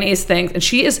her nannies things, and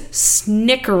she is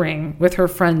snickering with her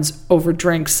friends over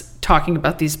drinks, talking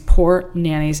about these poor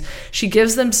nannies. She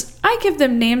gives them... I give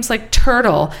them names like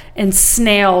Turtle and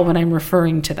Snail when I'm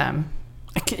referring to them.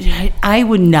 I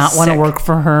would not want to work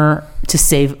for her to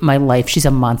save my life. She's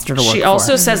a monster to work for. She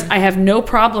also says, I have no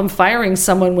problem firing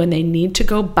someone when they need to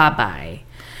go bye-bye.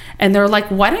 And they're like,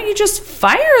 why don't you just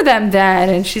fire them then?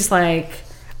 And she's like,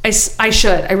 I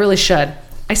should. I really should.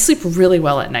 I sleep really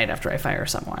well at night after I fire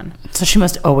someone. So she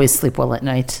must always sleep well at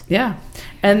night. Yeah.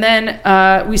 And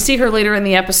then we see her later in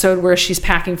the episode where she's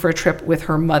packing for a trip with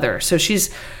her mother. So she's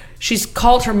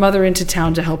called her mother into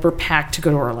town to help her pack to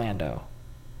go to Orlando.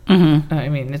 Mm-hmm. I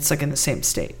mean, it's like in the same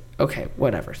state. Okay,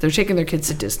 whatever. They're taking their kids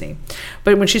to Disney.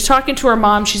 But when she's talking to her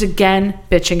mom, she's again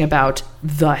bitching about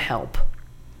the help.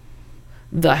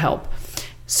 The help.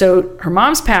 So her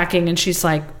mom's packing, and she's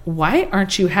like, why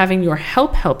aren't you having your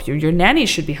help you? Your nanny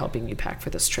should be helping you pack for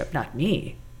this trip, not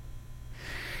me.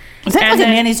 Is that like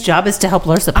a nanny's job is to help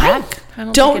Larsa pack?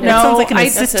 I don't know. That sounds like an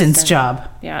assistant's job.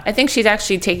 Yeah, I think she's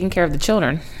actually taking care of the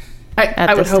children.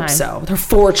 I would hope so. There are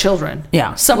 4 children.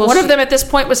 Yeah. One of them at this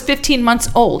point was 15 months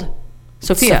old.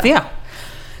 Sophia.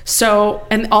 So,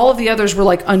 and all of the others were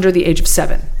like under the age of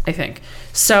 7, I think.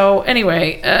 So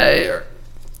anyway,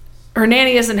 her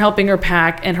nanny isn't helping her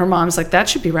pack, and her mom's like, that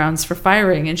should be grounds for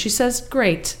firing. And she says,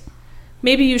 great.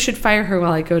 Maybe you should fire her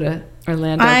while I go to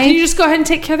Orlando. Can you just go ahead and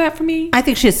take care of that for me? I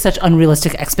think she has such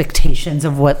unrealistic expectations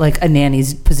of what like a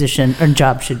nanny's position or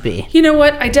job should be. You know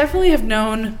what? I definitely have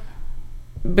known,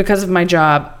 because of my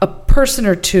job, a person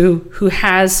or two who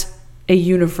has a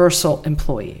universal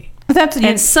employee.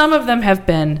 And some of them have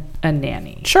been a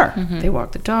nanny. Sure. Mm-hmm. They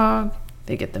walk the dog,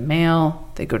 they get the mail,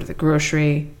 they go to the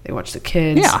grocery, they watch the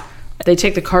kids. Yeah. They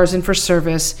take the cars in for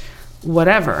service,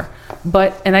 whatever.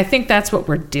 And I think that's what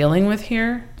we're dealing with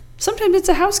here. Sometimes it's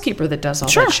a housekeeper that does all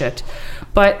that shit.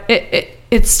 But it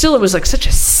was like such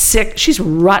a sick, she's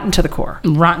rotten to the core.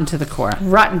 Rotten to the core.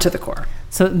 Rotten to the core.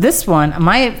 So this one,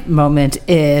 my moment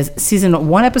is season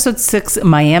 1, episode 6,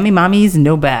 Miami Mommies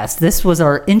Know Best. This was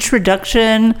our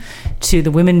introduction to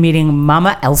the women meeting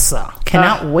Mama Elsa.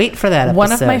 Cannot wait for that episode.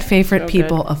 One of my favorite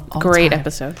people of all Great time.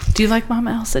 episode. Do you like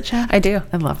Mama Elsa, Jen? I do.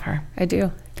 I love her. I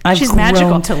do. She's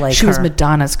magical. To like she her. was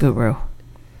Madonna's guru.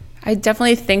 I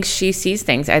definitely think she sees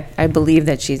things. I believe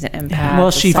that she's an empath.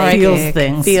 Well, she feels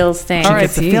things. Feels things. She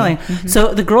gets the feeling. Mm-hmm.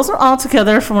 So the girls are all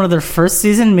together for one of their first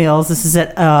season meals. This is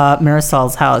at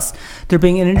Marisol's house. They're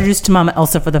being introduced to Mama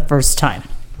Elsa for the first time.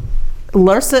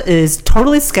 Larsa is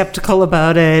totally skeptical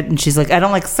about it, and she's like, I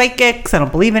don't like psychics. I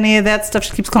don't believe any of that stuff.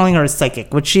 She keeps calling her a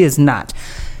psychic, which she is not.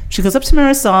 She goes up to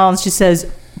Marisol, and she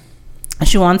says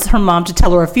she wants her mom to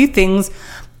tell her a few things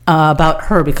about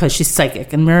her because she's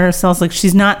psychic. And Marisol's like,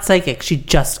 she's not psychic. She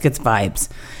just gets vibes.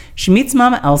 She meets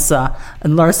Mama Elsa,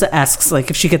 and Larsa asks like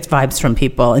if she gets vibes from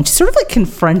people. And she's sort of like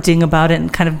confronting about it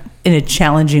and kind of in a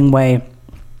challenging way.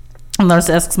 And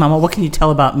Larsa asks Mama, what can you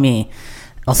tell about me?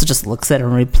 Elsa just looks at her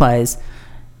and replies,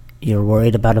 you're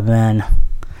worried about a man.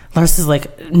 Larsa's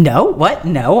like, no, what?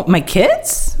 No, my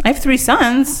kids? I have 3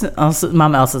 sons.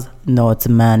 Mama Elsa's, no, it's a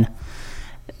man.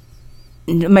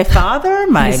 My father,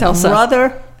 my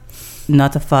brother,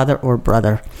 not a father or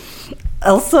brother.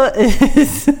 Elsa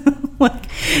is like,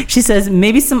 she says,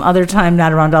 maybe some other time,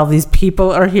 not around all these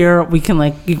people are here, we can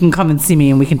like, you can come and see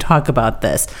me and we can talk about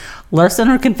this. Larsa in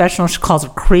her confessional, she calls her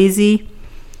crazy.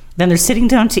 Then they're sitting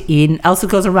down to eat, and Elsa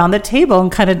goes around the table and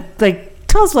kind of like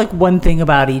tells like one thing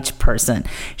about each person.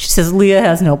 She says Leah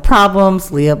has no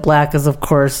problems. Leah Black is, of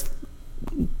course,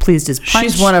 pleased as punch.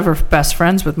 She's one of her best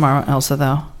friends with Mama Elsa,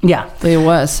 though. Yeah. Leah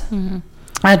was. Mm-hmm.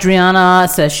 Adriana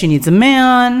says she needs a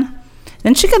man.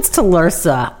 Then she gets to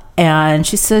Larsa, and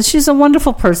she says she's a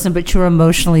wonderful person, but you're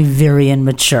emotionally very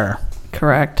immature.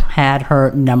 Correct. Had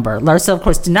her number. Larsa, of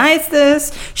course, denies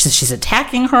this. She says she's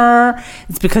attacking her.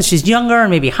 It's because she's younger and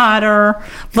maybe hotter.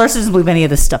 Larsa doesn't believe any of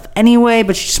this stuff anyway,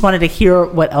 but she just wanted to hear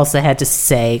what Elsa had to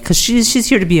say because she's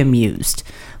here to be amused.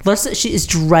 Larsa, she is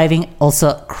driving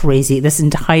Elsa crazy this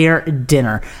entire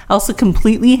dinner. Elsa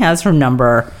completely has her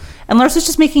number, and Larsa's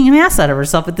just making an ass out of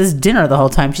herself at this dinner the whole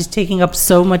time. She's taking up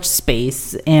so much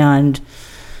space, and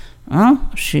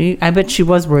well, I bet she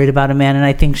was worried about a man, and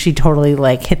I think she totally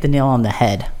like hit the nail on the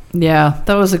head. Yeah,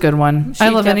 that was a good one. She I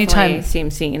love any time.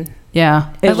 Seems seen.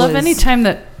 Yeah, I love any time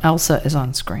that Elsa is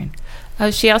on screen.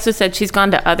 She also said she's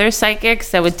gone to other psychics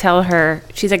that would tell her,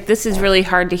 she's like, this is really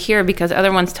hard to hear because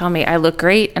other ones tell me I look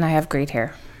great and I have great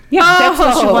hair. Yeah, that's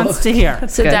what she wants to hear.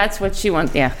 That's what she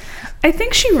wants. Yeah. I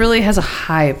think she really has a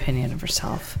high opinion of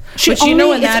herself. It's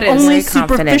only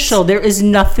superficial. There is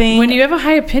nothing. When you have a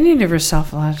high opinion of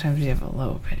yourself, a lot of times you have a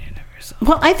low opinion of yourself.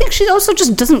 Well, I think she also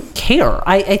just doesn't care.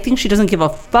 I think she doesn't give a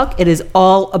fuck. It is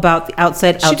all about the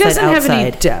outside. She doesn't have any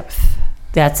depth.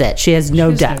 That's it. She has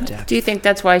no depth. Do you think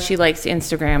that's why she likes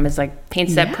Instagram? Is like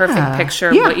paints that perfect picture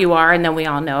of what you are, and then we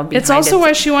all know. It's also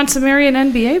why she wants to marry an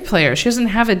NBA player. She doesn't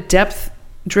have a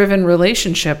depth-driven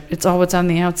relationship. It's all what's on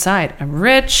the outside. I'm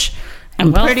rich.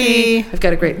 I'm wealthy, pretty. I've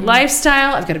got a great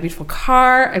lifestyle. I've got a beautiful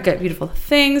car. I've got beautiful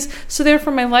things. So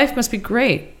therefore, my life must be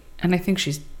great. And I think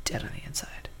she's dead on the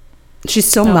inside. She's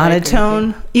so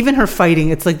monotone. Even her fighting,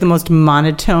 it's like the most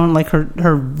monotone, like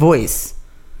her voice.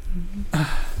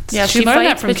 Yeah, she learned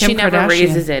that from Kim she never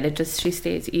raises it. She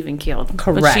stays even keeled.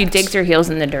 Correct. But she digs her heels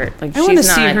in the dirt. Like I want to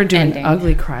see her do an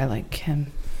ugly cry like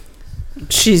Kim.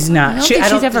 She's not. I don't think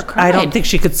she's ever cried. I don't think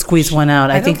she could squeeze one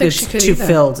out. I think there's too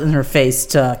filled in her face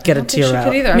to get a tear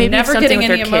out. I'm never getting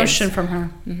any emotion from her.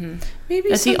 Mm-hmm. Maybe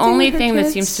that's the only thing that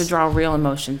seems to draw real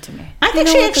emotion to me. I think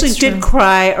she actually did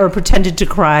cry or pretended to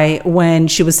cry when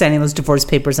she was signing those divorce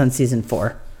papers on season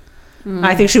 4.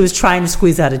 I think she was trying to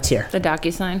squeeze out a tear. The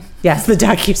docu-sign? Yes, the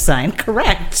docu-sign.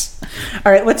 Correct.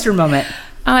 All right, what's your moment?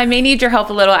 I may need your help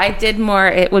a little. I did more.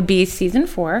 It would be season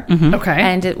 4. Mm-hmm. Okay.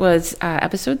 And it was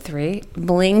episode 3,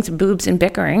 Blings, Boobs, and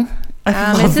Bickering.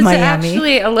 This is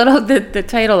actually a little the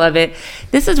title of it.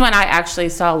 This is when I actually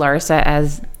saw Larsa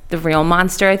as the real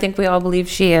monster I think we all believe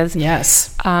she is.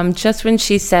 Yes. Just when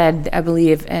she said, I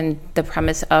believe, in the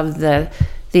premise of the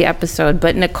episode,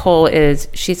 but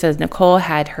she says Nicole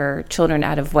had her children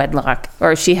out of wedlock,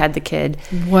 or she had the kid.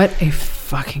 What a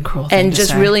fucking cruel thing and to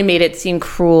just say. Really made it seem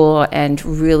cruel and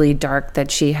really dark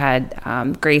that she had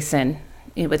Grayson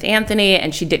with Anthony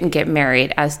and she didn't get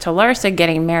married. As to Larsa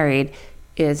getting married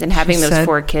and having those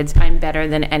 4 kids, I'm better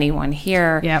than anyone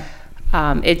here. Yep.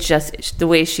 It's just the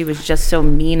way she was just so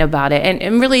mean about it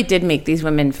and really did make these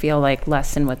women feel like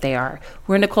less than what they are.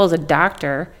 Where Nicole's a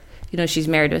doctor, she's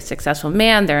married to a successful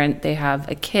man. They have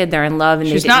a kid. They're in love, and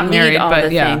she's they didn't not married, need all but the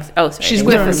things. Oh, sorry, she's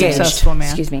with a successful man.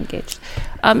 Excuse me, engaged.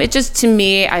 It just, to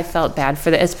me, I felt bad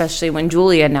for that, especially when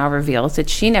Julia now reveals that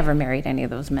she never married any of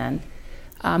those men.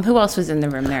 Who else was in the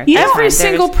room there? Every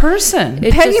single person.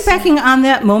 Piggybacking on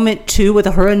that moment too with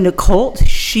her and Nicole,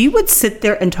 she would sit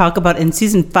there and talk about, in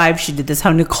season 5 she did this,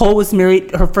 how Nicole was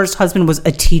married, her first husband was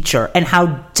a teacher, and how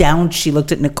down she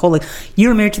looked at Nicole, like,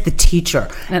 you're married to the teacher.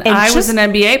 And I was an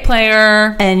NBA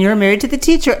player. And you're married to the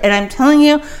teacher. And I'm telling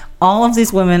you, all of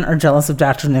these women are jealous of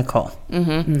Dr. Nicole,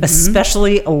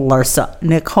 especially Larsa.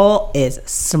 Nicole is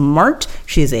smart.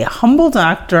 She is a humble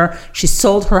doctor. She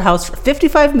sold her house for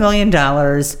 $55 million.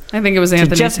 I think it was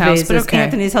Anthony's house, but okay.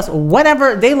 Anthony's house,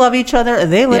 whatever. They love each other.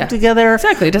 They live together.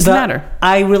 Exactly. It doesn't matter.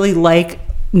 I really like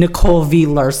Nicole v.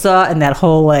 Larsa and that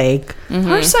whole like...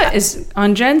 Larsa is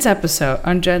on Jen's episode.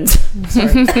 On Jen's...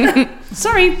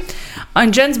 Sorry.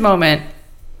 On Jen's moment,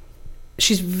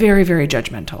 she's very, very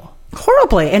judgmental.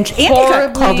 Horribly. And Andy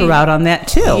got called her out on that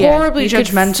too. Yeah, horribly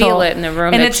judgmental. Could feel it in the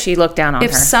room, and that she looked down on her.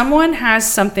 If someone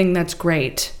has something that's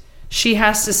great, she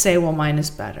has to say, well, mine is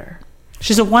better.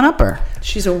 She's a one-upper.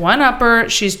 She's a one-upper.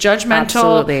 She's judgmental.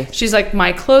 Absolutely. She's like,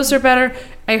 my clothes are better.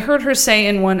 I heard her say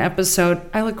in one episode,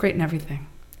 I look great in everything.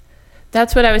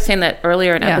 That's what I was saying that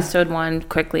earlier in episode 1,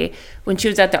 quickly. When she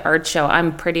was at the art show,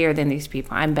 I'm prettier than these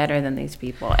people. I'm better than these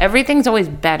people. Everything's always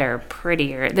better,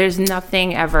 prettier. There's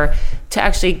nothing ever to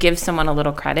actually give someone a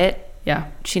little credit. Yeah.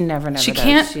 She never She does.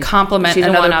 can't compliment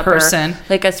another person.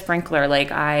 Like a sprinkler. Like,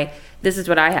 this is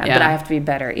what I have, but I have to be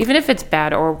better. Even if it's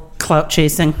bad or... Clout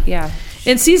chasing. Yeah.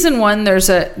 In season 1, there's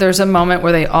a moment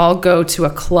where they all go to a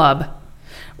club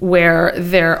where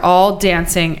they're all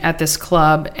dancing at this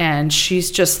club, and she's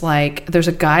just like, there's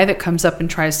a guy that comes up and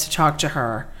tries to talk to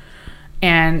her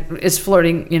and is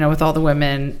flirting, with all the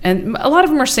women, and a lot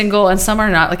of them are single and some are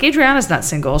not. Like Adriana's not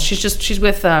single. She's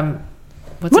with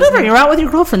whatever, you're out with your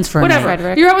girlfriends for a night.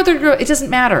 Whatever. You're out with your girl. It doesn't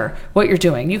matter what you're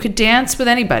doing. You could dance with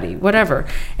anybody, whatever.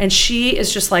 And she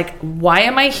is just like, why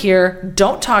am I here?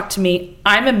 Don't talk to me.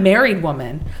 I'm a married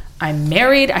woman. I'm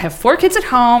married. I have 4 kids at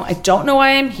home. I don't know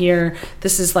why I'm here.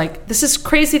 This is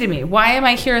crazy to me. Why am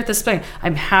I here at this point?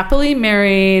 I'm happily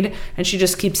married. And she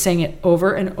just keeps saying it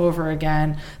over and over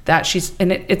again that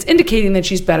it's indicating that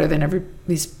she's better than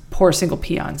these poor single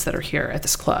peons that are here at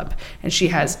this club. And she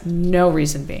has no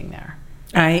reason being there.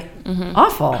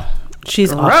 Awful.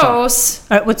 She's gross.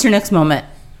 All right, what's your next moment?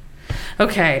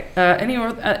 Okay.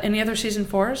 Any other season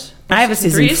 4s? I have a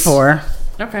season 4.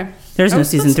 Okay. There's no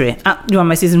season 3. You want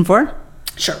my season 4?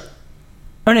 Sure.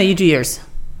 Oh, no, you do yours.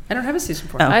 I don't have a season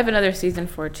 4. Oh. I have another season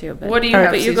 4 too. But what do you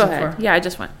have? But you go ahead. 4? Yeah, I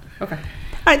just went. Okay. All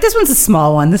right, this one's a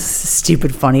small one. This is a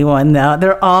stupid, funny one, though.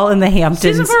 They're all in the Hamptons.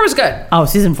 Season 4 was good. Oh,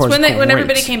 season 4 is great. When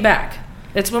everybody came back.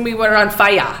 It's when we were on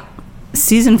fire.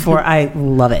 Season 4, I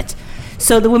love it.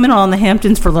 So the women all in the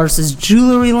Hamptons for Larsa's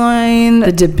jewelry line.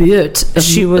 The debut.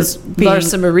 She was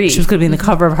Larsa Marie. She was going to be in the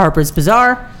cover of Harper's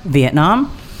Bazaar,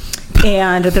 Vietnam.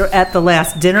 And they're at the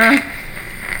last dinner.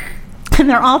 And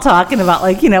they're all talking about,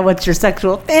 like, what's your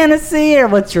sexual fantasy or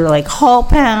what's your, like, hall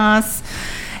pass.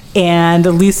 And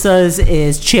Lisa's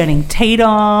is Channing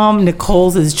Tatum.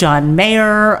 Nicole's is John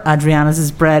Mayer. Adriana's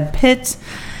is Brad Pitt.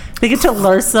 They get to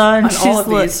Larsa and she's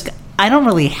like, I don't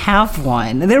really have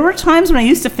one. There were times when I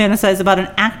used to fantasize about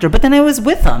an actor, but then I was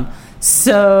with them.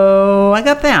 So I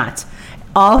got that.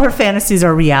 All her fantasies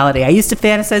are reality. I used to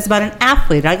fantasize about an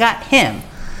athlete. I got him.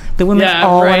 The women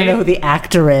all want to know who the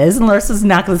actor is, and Larsa's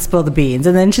not going to spill the beans.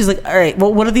 And then she's like, all right,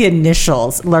 well, what are the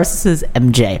initials? Larsa says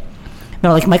MJ. And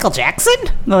they're like, Michael Jackson?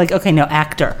 And they're like, okay, no,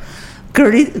 actor.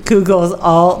 Gertie Googles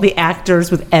all the actors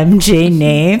with MJ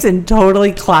names and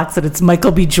totally clocks it. It's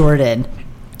Michael B. Jordan.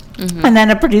 Mm-hmm. And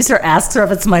then a producer asks her if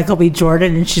it's Michael B.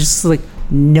 Jordan, and she's just like,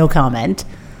 no comment.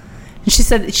 And she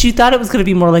said she thought it was going to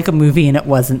be more like a movie, and it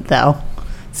wasn't, though.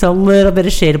 So a little bit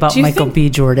of shade about Michael B.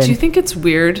 Jordan. Do you think it's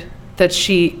weird that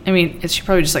she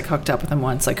probably just like hooked up with him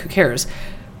once, like who cares?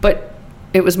 But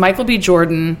it was Michael B.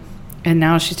 Jordan, and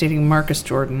now she's dating Marcus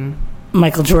Jordan.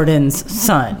 Michael Jordan's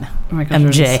son.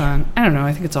 Jordan's son. I don't know.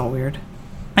 I think it's all weird.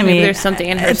 Maybe there's something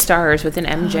in her stars with an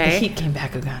MJ. The heat came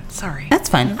back again. Sorry. That's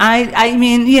fine. I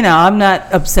mean, I'm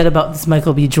not upset about this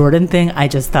Michael B. Jordan thing. I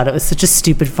just thought it was such a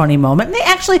stupid, funny moment. And they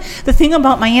actually, the thing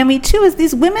about Miami too is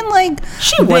these women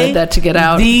she wanted that to get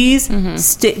out.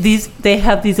 They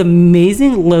have these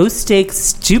amazing low stakes,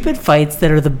 stupid fights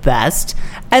that are the best,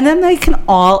 and then they can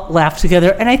all laugh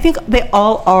together. And I think they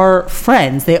all are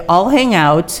friends. They all hang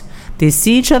out. They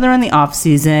see each other in the off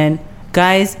season.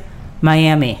 Guys,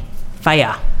 Miami.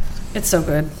 Fire. It's so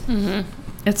good. Mm-hmm.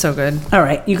 It's so good. All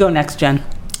right, you go next, Jen.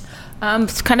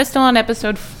 It's kind of still on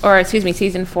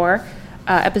season 4,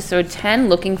 episode 10,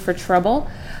 Looking for Trouble.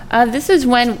 This is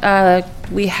when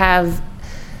we have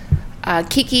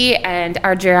Kiki and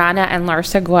Adriana and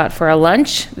Larsa go out for a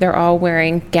lunch. They're all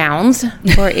wearing gowns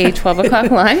for a 12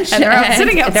 o'clock lunch. And they're all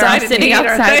sitting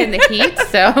outside, in the heat.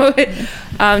 So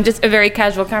Just a very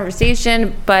casual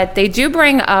conversation, but they do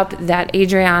bring up that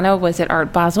Adriana was at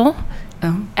Art Basel.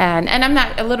 Oh. And I'm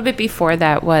not, a little bit before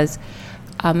that was,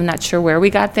 I'm not sure where we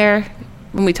got there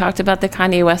when we talked about the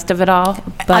Kanye West of it all.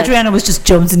 But Adriana was just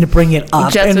jonesing to bring it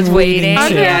up. Just was waiting.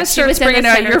 Adriana starts bringing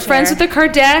out, you're friends with the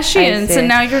Kardashians, and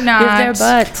now you're not. With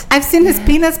their butt. I've seen his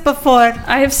penis before.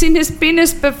 I have seen his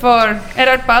penis before at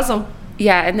Art Basel.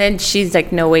 Yeah, and then she's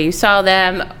like, no way you saw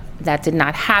them. That did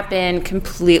not happen.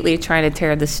 Completely trying to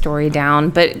tear the story down.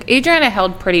 But Adriana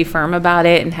held pretty firm about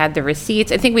it and had the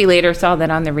receipts. I think we later saw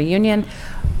that on the reunion.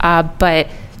 But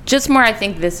just more, I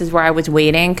think this is where I was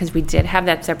waiting, because we did have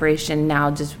that separation.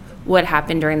 Now just what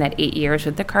happened during that 8 years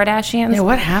with the Kardashians. Yeah,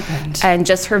 what happened? And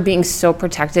just her being so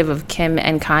protective of Kim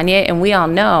and Kanye. And we all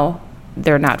know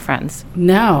they're not friends.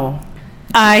 No.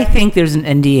 I think there's an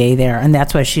NDA there, and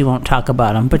that's why she won't talk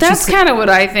about him. But that's kind of what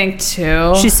I think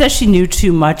too. She says she knew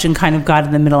too much and kind of got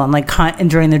in the middle, and and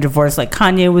during their divorce, like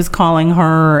Kanye was calling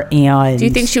her. And do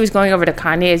you think she was going over to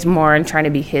Kanye's more and trying to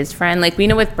be his friend? Like we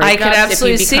know with breakups, I could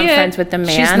absolutely if you become friends with the man,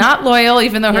 she's not loyal,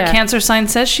 even though her cancer sign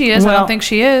says she is. I don't think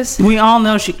she is. We all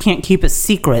know she can't keep a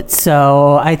secret,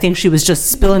 so I think she was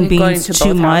just spilling beans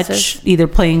too much, either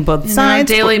playing both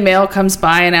sides. Daily Mail comes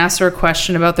by and asks her a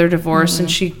question about their divorce, and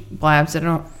she blabs it.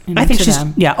 I think she's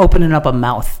opening up a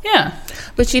mouth. Yeah,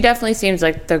 but she definitely seems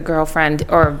like the girlfriend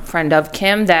or friend of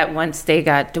Kim that once they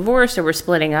got divorced or were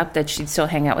splitting up, that she'd still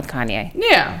hang out with Kanye.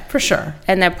 Yeah, for sure.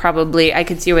 And that probably, I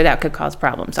could see where that could cause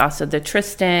problems. Also the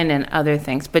Tristan and other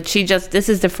things. But this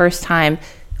is the first time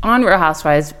on Real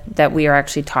Housewives that we are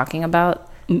actually talking about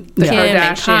Kim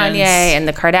and Kanye and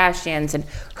the Kardashians, and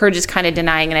her just kind of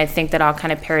denying. And I think that all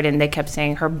kind of paired in. They kept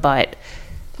saying her butt.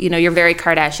 You know, you're very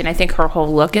Kardashian. I think her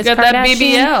whole look is Kardashian. That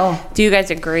BBL. Do you guys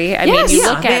agree? I yes. mean, you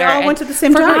look at her. They all went to the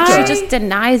same doctor. She just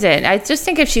denies it. I just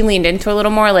think if she leaned into a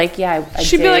little more, like,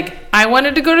 she'd be like, I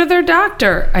wanted to go to their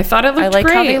doctor. I thought it looked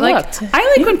great. How they looked.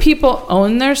 I like when people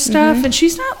own their stuff, and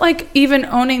she's not like even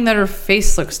owning that her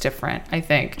face looks different. I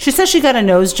think she says she got a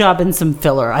nose job and some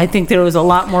filler. I think there was a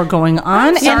lot more going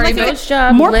on. Sorry, but nose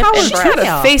job, more power. She got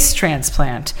a face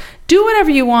transplant. Do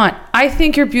whatever you want. I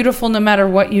think you're beautiful no matter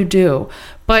what you do.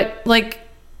 But like,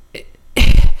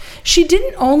 she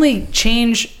didn't only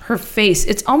change her face.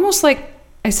 It's almost like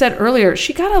I said earlier,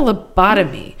 she got a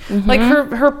lobotomy. Mm-hmm. Like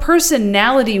her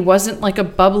personality wasn't like a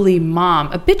bubbly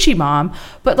mom, a bitchy mom,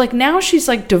 but like now she's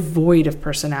like devoid of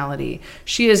personality.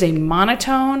 She is a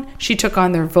monotone. She took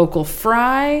on their vocal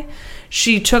fry.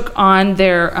 She took on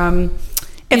their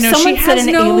if someone said an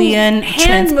alien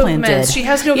transplanted. She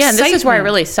has no excitement. And this is where I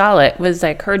really saw it, was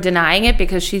like her denying it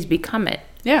because she's become it.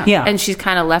 Yeah. And she's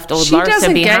kind of left old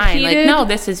Larsa behind. Like, no,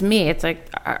 this is me. It's like,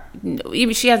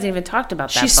 even she hasn't even talked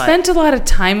about that. She spent a lot of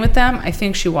time with them. I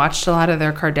think she watched a lot of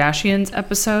their Kardashians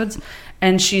episodes,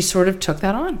 and she sort of took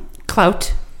that on.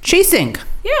 Clout chasing.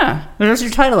 Yeah. There's your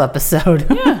title episode.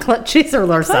 Yeah. Clout chaser,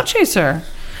 Larsa. Clout chaser.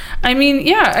 I mean,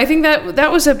 yeah, I think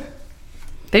that was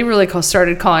they really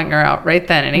started calling her out right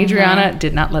then, and Adriana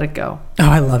did not let it go. Oh,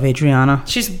 I love Adriana.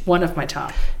 She's one of my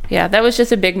top. Yeah, that was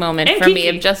just a big moment for me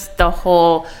of just the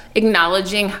whole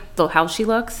acknowledging how she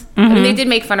looks. Mm-hmm. I mean, they did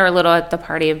make fun of her a little at the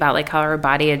party about like how her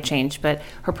body had changed, but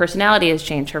her personality has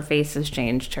changed, her face has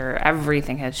changed, her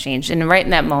everything has changed. And right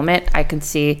in that moment, I could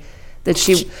see that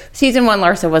season 1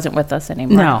 Larsa wasn't with us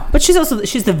anymore. No, but she's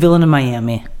the villain of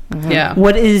Miami. Mm-hmm. Yeah.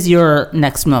 What is your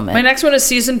next moment? My next one is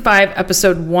season 5,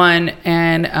 episode 1,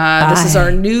 and this is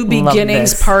our new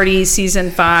beginnings party, season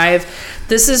 5.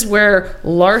 This is where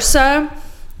Larsa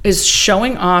is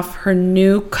showing off her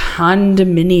new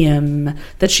condominium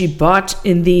that she bought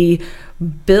in the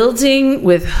building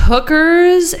with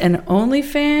hookers and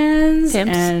OnlyFans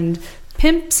and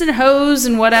pimps and hoes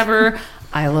and whatever.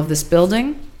 I love this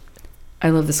building. I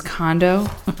love this condo.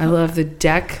 I love the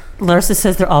deck. Larsa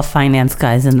says they're all finance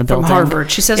guys in the building. From Harvard.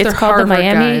 She says they're called Harvard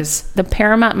guys. The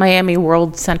Paramount Miami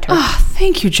World Center. Oh,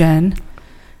 thank you, Jen.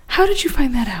 How did you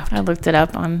find that out? I looked it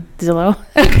up on Zillow.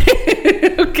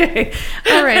 Okay.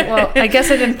 All right. Well, I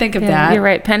guess I didn't think of that. You're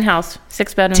right. Penthouse,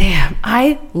 6-bedroom. Damn.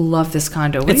 I love this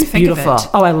condo. What do you think beautiful. Of it?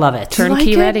 Oh, I love it.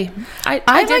 Turnkey ready. I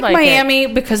like Miami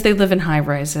because they live in high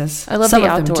rises. I love Some the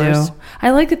of outdoors. Them do. I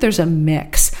like that there's a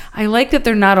mix. I like that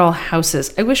they're not all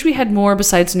houses. I wish we had more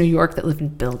besides New York that live in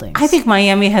buildings. I think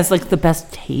Miami has like the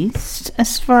best taste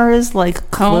as far as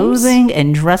like clothing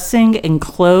and dressing and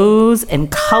clothes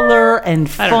and color and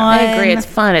fun. I agree. It's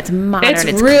fun. It's modern.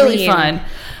 It's really clean. fun.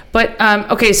 But,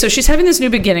 okay, so she's having this new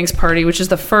beginnings party, which is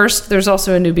the first. There's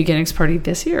also a new beginnings party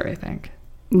this year, I think.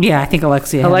 Yeah, I think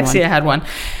Alexia had one.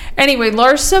 Anyway,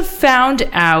 Larsa found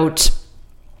out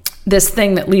this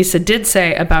thing that Lisa did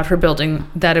say about her building,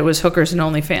 that it was hookers and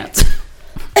OnlyFans.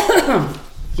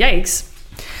 Yikes.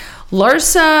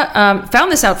 Larsa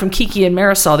found this out from Kiki and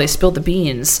Marisol. They spilled the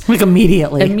beans. Like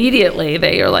immediately. Immediately,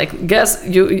 they are like, guess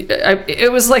you.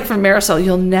 It was like from Marisol,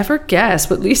 you'll never guess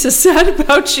what Lisa said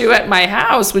about you at my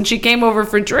house when she came over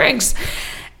for drinks.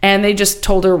 And they just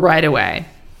told her right away.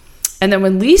 And then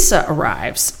when Lisa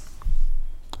arrives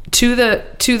to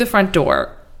the front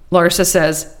door, Larsa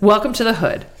says, "Welcome to the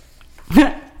hood."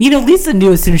 Lisa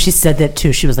knew as soon as she said that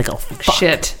too. She was like, "Oh fuck.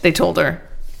 Shit!" They told her.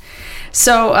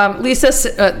 So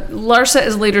Larsa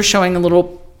is later showing a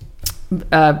little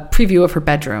preview of her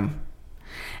bedroom,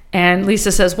 and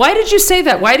Lisa says, "Why did you say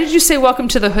that? Why did you say welcome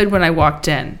to the hood when I walked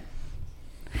in?"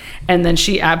 And then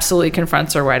she absolutely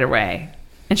confronts her right away,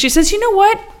 and she says, "You know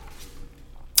what?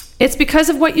 It's because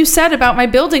of what you said about my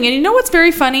building. And you know what's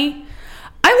very funny?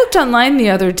 I looked online the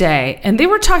other day, and they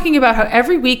were talking about how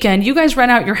every weekend you guys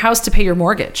rent out your house to pay your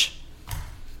mortgage."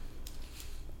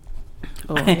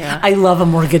 Oh, yeah. I love a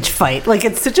mortgage fight. Like,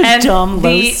 it's such a dumb,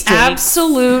 low stakes. The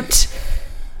absolute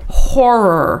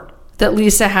horror that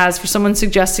Lisa has for someone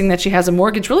suggesting that she has a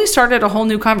mortgage really started a whole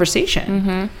new conversation.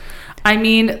 Mm-hmm. I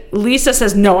mean, Lisa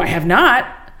says, "No, I have not.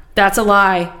 That's a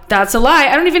lie. That's a lie.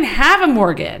 I don't even have a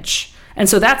mortgage." And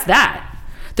so that's that.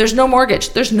 There's no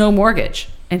mortgage. There's no mortgage.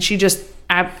 And she just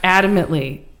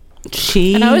adamantly...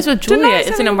 And I was with Julia.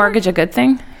 Isn't a mortgage a good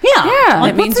thing? Yeah.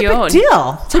 Like, it means you own.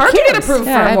 Deal. It's hard to get approved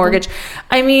for a mortgage.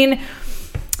 I mean,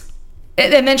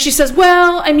 and then she says,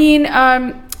 "Well, I mean,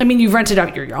 you've rented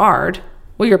out your yard.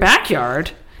 Well, your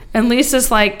backyard." And Lisa's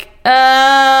like,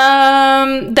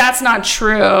 "That's not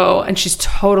true." And she's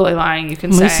totally lying, you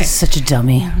can say. Lisa's such a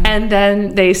dummy. And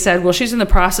then they said, well, she's in the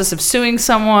process of suing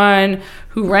someone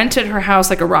who rented her house,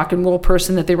 like a rock and roll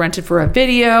person that they rented for a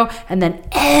video. And then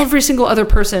every single other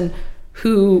person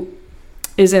who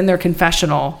is in their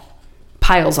confessional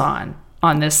piles on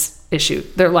this issue.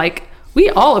 They're like, we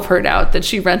all have heard out that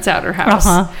she rents out her house.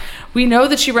 Uh-huh. We know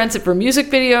that she rents it for music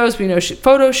videos. We know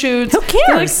photo shoots. Who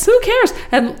cares? Like, who cares?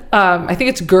 And I think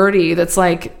it's Gertie that's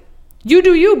like, "You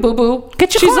do you, boo-boo.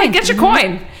 Get your She's coin." like, "Get your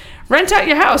coin. Rent out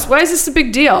your house. Why is this a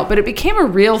big deal?" But it became a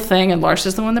real thing, and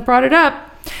Larsa's the one that brought it up.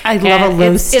 I love a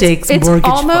low-stakes mortgage fight. It's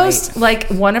almost like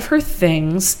one of her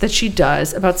things that she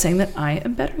does about saying that I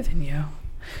am better than you.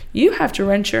 You have to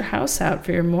rent your house out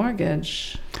for your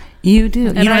mortgage. You do.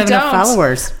 You don't have enough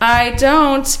followers. I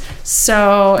don't.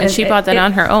 So... And she bought that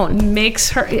on her own.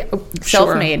 Makes her...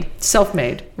 Self-made. Sure.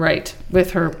 Self-made, right.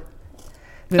 With her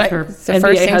it's the NBA first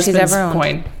thing husband's she's ever owned.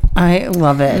 coin. I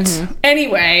love it. Mm-hmm.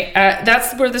 Anyway,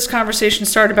 that's where this conversation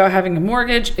started about having a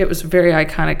mortgage. It was a very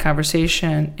iconic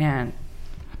conversation, and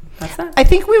that's that. I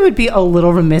think we would be a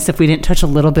little remiss if we didn't touch a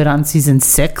little bit on season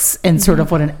 6 and sort of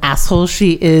what an asshole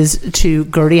she is to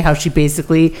Gertie, how she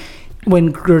basically...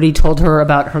 When Gertie told her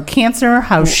about her cancer,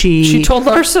 how she told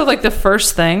Larsa like the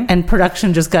first thing, and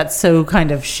production just got so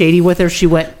kind of shady with her. She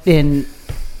went in,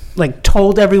 like,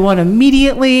 told everyone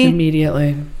immediately,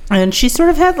 and she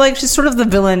sort of had she's sort of the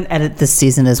villain at this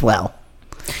season as well.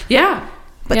 Yeah,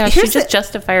 but yeah, she just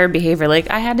justified her behavior. Like,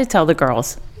 I had to tell the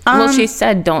girls. Well, she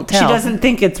said, "Don't tell." She doesn't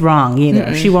think it's wrong either.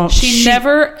 Mm-mm. She won't. She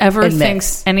never ever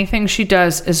thinks anything she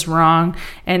does is wrong,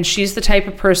 and she's the type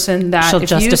of person that she'll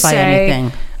justify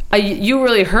anything. You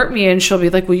really hurt me, and she'll be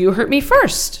like, "Well, you hurt me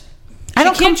first. I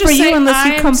don't come for you unless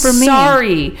you come for me."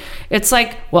 Sorry. It's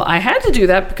like, well, I had to do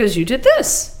that because you did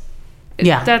this.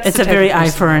 Yeah, it's a very eye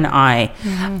for an eye.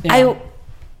 Mm-hmm. Yeah.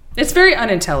 It's very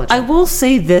unintelligent. I will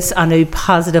say this on a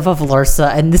positive of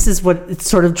Larsa, and this is what it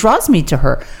sort of draws me to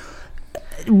her.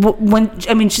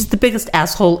 She's the biggest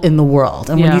asshole in the world,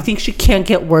 and when you think she can't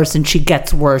get worse, and she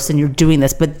gets worse, and you're doing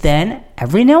this, but then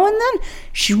every now and then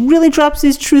she really drops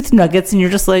these truth nuggets, and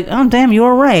you're just like, "Oh damn, you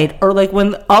were right." Or like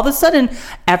when all of a sudden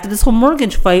after this whole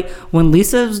mortgage fight, when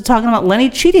Lisa was talking about Lenny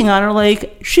cheating on her,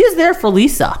 like, she's there for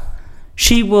Lisa.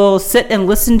 She will sit and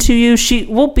listen to you. She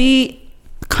will be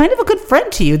kind of a good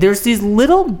friend to you. There's these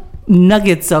little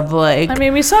nuggets of like, I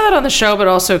mean, we saw that on the show, but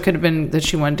also it could have been that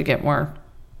she wanted to get more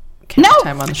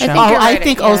time on the show. I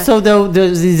think also though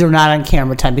these are not on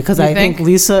camera time because I think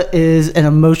Lisa is an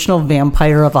emotional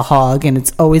vampire of a hog, and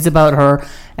it's always about her.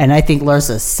 And I think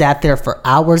Larsa sat there for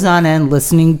hours on end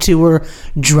listening to her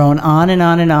drone on and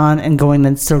on and on and going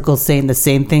in circles saying the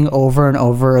same thing over and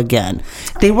over again.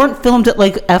 They weren't filmed at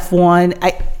like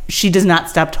F1. She does not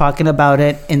stop talking about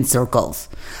it in circles.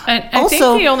 And I think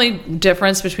the only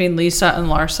difference between Lisa and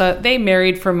Larsa, they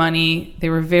married for money. They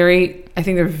were very,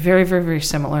 very, very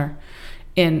similar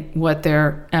in what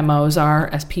their MOs are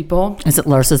as people. Is it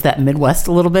Larsa's that Midwest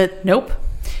a little bit? Nope.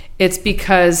 It's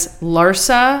because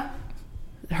Larsa,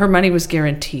 her money was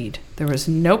guaranteed. There was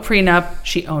no prenup.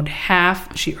 She owned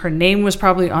half. Her name was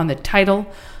probably on the title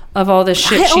of all this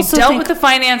shit. She also dealt think- with the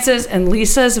finances, and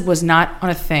Lisa's was not on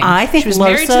a thing. I think she was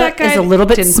married to that Larsa guy, is a little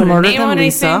bit didn't put her smarter name than on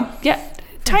Lisa. anything. Yeah,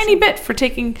 tiny bit for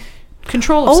taking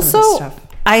control of some of this stuff.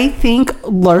 I think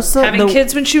Larsa Having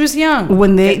kids when she was young,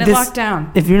 when they getting it locked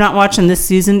down. If you're not watching this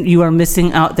season, you are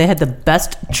missing out. They had the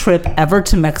best trip ever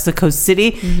to Mexico City.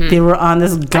 They were on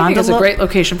this gondola. I think it's a great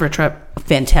location for a trip.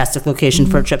 Fantastic location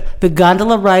for a trip. The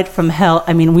gondola ride from hell.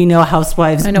 I mean, we know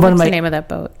Housewives. I know what's the name of that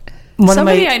boat.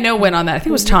 Somebody I know went on that. I think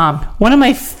it was Tom. One of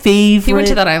my favorite He went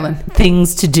to that island.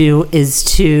 things to do is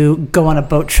to go on a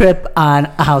boat trip on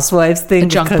a Housewives thing. A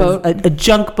junk boat. A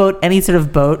junk boat, any sort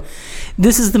of boat.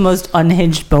 This is the most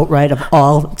unhinged boat ride of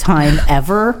all time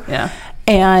ever. Yeah.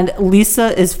 And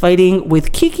Lisa is fighting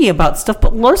with Kiki about stuff,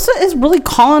 but Larsa is really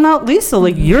calling out Lisa.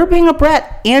 Like, you're being a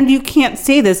brat and you can't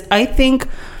say this. I think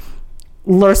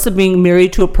Larsa being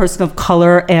married to a person of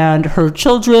color and her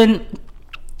children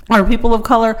are people of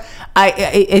color,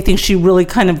 I think she really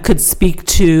kind of could speak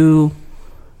to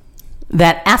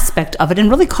that aspect of it and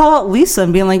really call out Lisa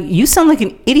and being like, you sound like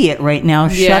an idiot right now.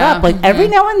 Shut up. Like, every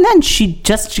now and then she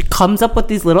comes up with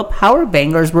these little power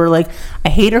bangers where, like, I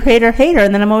hate her.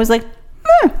 And then I'm always like,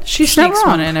 she sneaks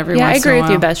one in every once in a while. Yeah, I agree with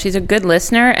you, Beth. She's a good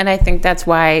listener, and I think that's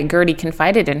why Gertie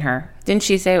confided in her. Didn't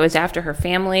she say it was after her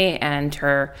family and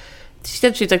her... She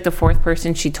said she's like the fourth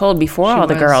person she told before all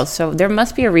the girls. So there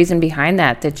must be a reason behind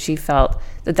that she felt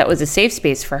that was a safe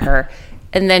space for her.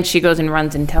 And then she goes and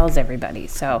runs and tells everybody.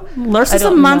 So Larsa's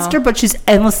a monster, but she's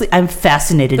I'm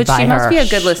fascinated by her. But she must be a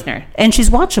good listener. And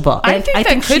she's watchable. I think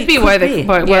that could be why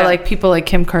like people like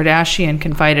Kim Kardashian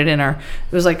confided in her.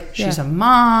 It was like, she's a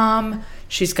mom.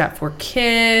 She's got 4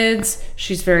 kids.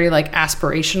 She's very like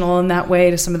aspirational in that way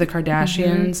to some of the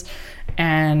Kardashians.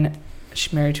 And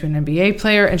she's married to an NBA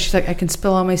player, and she's like, I can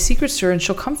spill all my secrets to her, and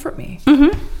she'll comfort me.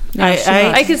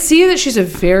 I could see that she's a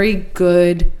very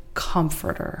good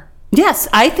comforter. Yes,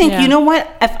 I think, you know what?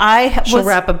 If she'll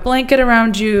wrap a blanket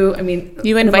around you. I mean,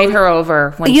 you invite her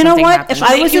over when you know something what? happens. If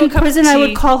I was in prison, I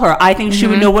would call her. I think she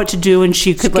would know what to do, and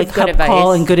she could like help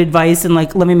call and good advice, and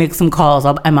like, let me make some calls.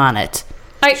 I'm on it.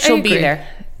 She'll be there.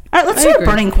 All right, let's do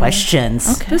burning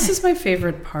questions. Okay. This is my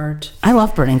favorite part. I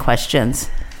love burning questions.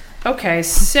 Okay,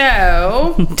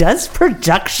 so does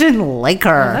production like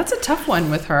her? Well, that's a tough one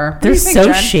with her. They're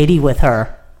so shady with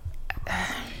her.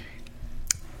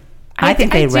 I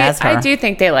think they razz her. I do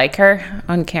think they like her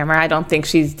on camera. I don't think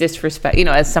she's disrespect.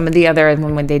 As some of the other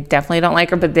when they definitely don't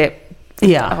like her, but they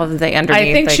all the underneath.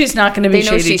 I think she's not going to be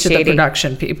shady to the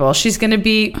production people. She's going to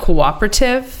be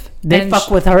cooperative. They fuck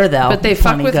with her though. But they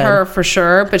fuck with her for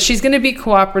sure. But she's going to be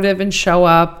cooperative and show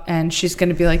up, and she's going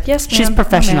to be like, yes, ma'am. She's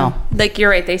professional. Like,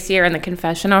 you're right. They see her in the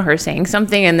confessional, her saying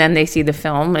something, and then they see the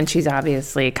film, and she's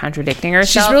obviously contradicting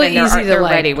herself. She's really easy to they're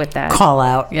like, ready with that. Call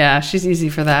out. Yeah, she's easy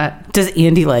for that. Does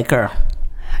Andy like her?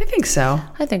 I think so.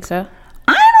 I think so.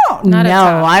 No,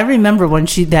 I remember when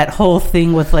that whole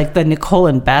thing with like the Nicole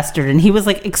and Bastard, and he was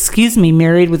like, excuse me,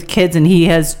 married with kids, and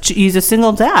he's a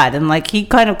single dad, and like he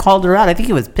kind of called her out. I think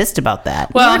he was pissed about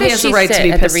that. Well, he has the right to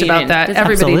be pissed about that.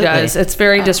 Everybody does. It's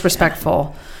very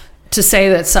disrespectful to say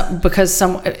that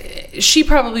she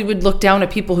probably would look down at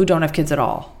people who don't have kids at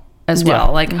all as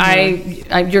well. Like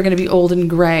you're going to be old and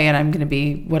gray, and I'm going to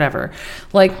be whatever.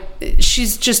 Like,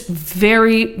 she's just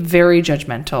very, very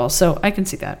judgmental. So I can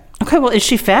see that. Okay, well, is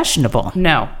she fashionable?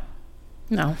 No.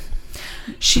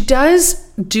 She does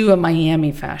do a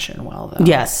Miami fashion well, though.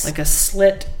 Yes. Like a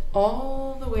slit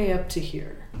all the way up to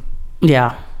here.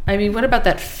 Yeah. I mean, what about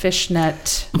that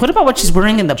fishnet? What about what she's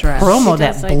wearing in the promo,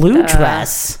 that blue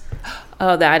dress?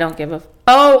 Oh, that I don't give a...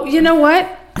 Oh, you know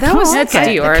what? That's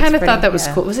Dior. I kind of thought that was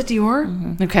cool. Was it Dior?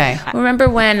 Mm-hmm. Okay. Remember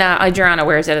when Adriana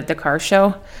wears it at the car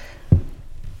show?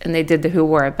 And they did the Who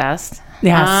Wore It Best?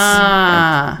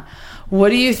 Yes. What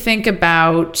do you think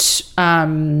about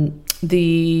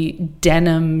the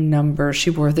denim number she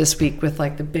wore this week with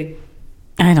like the big...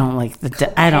 I don't like the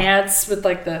pants with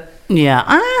like the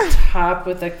top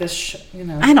with like this, I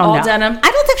don't all know. denim.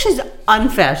 I don't think she's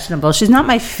unfashionable. She's not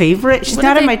my favorite. She's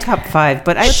not in my top 5.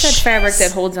 But what's that fabric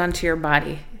that holds onto your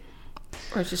body?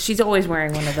 Or she's always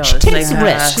wearing one of those. She takes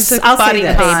risks. She's a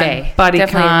bodycon.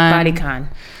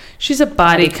 She's a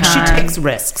bodycon. She takes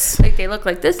risks. Like, they look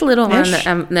like this little one,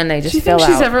 and then they just fill out. Do you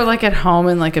think she's ever like at home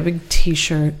in like a big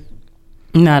t-shirt?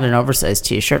 Not an oversized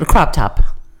t-shirt, a crop top.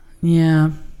 Yeah.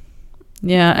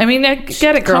 I mean, I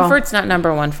get it, girl. Comfort's not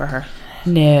number one for her.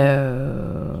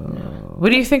 No. What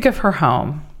do you think of her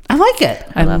home? I like it.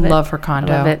 I love her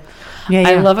condo. I love it. Yeah.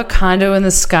 I love a condo in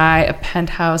the sky, a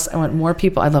penthouse. I want more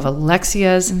people. I love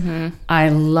Alexia's. Mm-hmm. I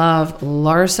love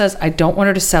Larsa's. I don't want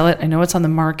her to sell it. I know it's on the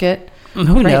market.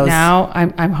 Who knows? Now,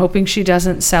 I'm hoping she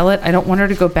doesn't sell it. I don't want her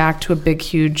to go back to a big,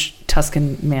 huge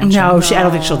Tuscan mansion. No, I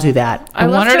don't think she'll do that. I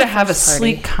want her to have a first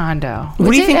party. sleek condo.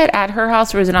 What do you think? At her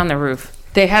house, or was it on the roof?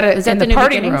 They had it in the New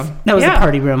party Beginnings? room. That was the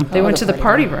party room. They went to the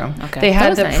party room. Okay. They That had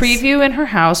was the nice. preview in her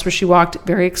house where she walked,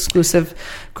 very exclusive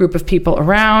group of people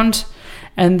around.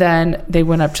 And then they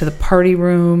went up to the party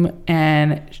room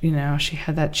and, she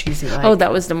had that cheesy light. Oh,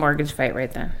 that was the mortgage fight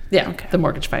right there. Yeah, Okay. the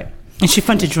mortgage fight. Is she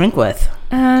fun to drink with?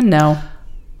 No.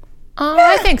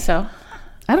 I think so.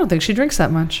 I don't think she drinks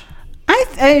that much.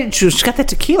 She's got that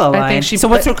tequila line. So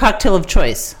what's her cocktail of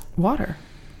choice? Water.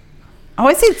 Oh,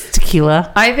 I say it's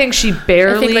tequila. I think she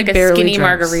barely, I think a barely skinny drinks.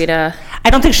 margarita. I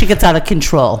don't think she gets out of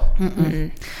control.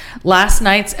 Last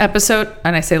night's episode,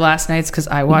 and I say last night's because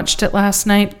I watched it last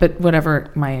night, but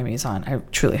whatever Miami's on, I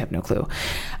truly have no clue.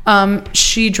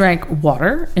 She drank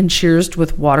water and cheersed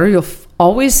with water. You'll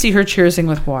always see her cheersing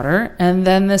with water. And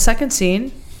then the second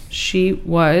scene, she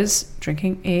was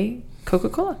drinking a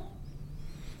Coca-Cola.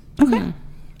 Okay.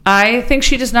 I think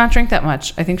she does not drink that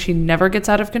much. I think she never gets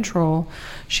out of control.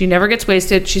 She never gets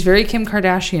wasted. She's very Kim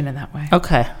Kardashian in that way.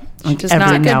 Okay. She does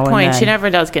not. Good point. She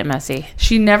never does get messy.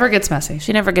 She never gets messy.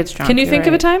 She never gets drunk. Can you think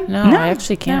of a time? No, I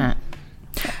actually can't.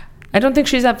 I don't think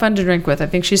she's that fun to drink with. I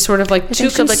think she's sort of like too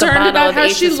she'll, like, a concerned bottle about of how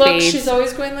Ace she of looks. Spades. She's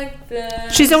always going like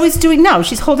this. She's always doing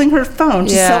she's holding her phone.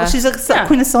 She's a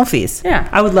queen of selfies. Yeah.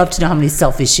 I would love to know how many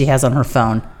selfies she has on her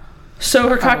phone. So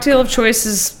her cocktail of choice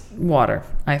is water,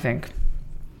 I think.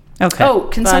 Okay. Oh,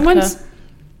 can Vodka.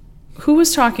 who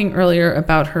was talking earlier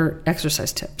about her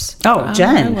exercise tips? Oh,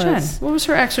 Jen. Jen, what was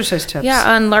her exercise tips?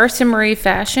 Yeah, on Larsa Marie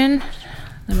Fashion.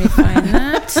 Let me find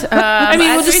that.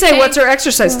 We'll just say, what's her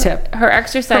exercise tip? Her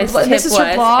exercise tip this is was,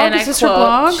 her blog? and Is I this quote, her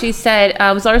blog? she said, it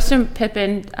was Larsa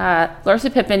Pippen,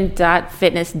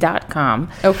 larsapippen.fitness.com.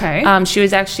 Okay. She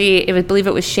was actually, I believe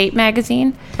it was Shape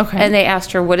Magazine. Okay. And they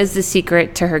asked her, what is the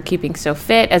secret to her keeping so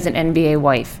fit as an NBA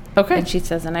wife? Okay. And she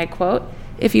says, and I quote,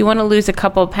 if you want to lose a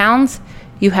couple of pounds,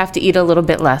 you have to eat a little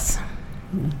bit less.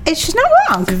 She's not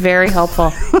wrong. It's very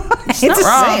helpful. It's not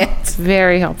wrong. It's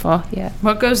very helpful. Yeah.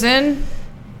 What goes in?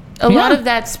 A lot of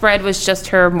that spread was just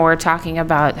her more talking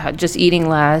about how just eating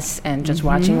less and just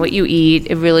watching what you eat.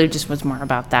 It really just was more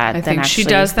about that. I than think she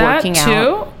actually does that working too,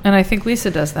 out. and I think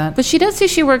Lisa does that. But she does say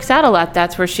she works out a lot.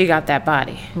 That's where she got that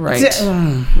body. Right.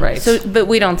 Right. So, but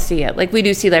we don't see it. Like we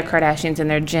do see the Kardashians in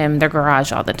their gym, their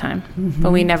garage all the time,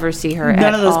 but we never see her.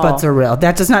 None of those butts are real.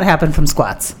 That does not happen from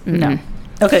squats. No.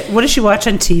 Okay, what does she watch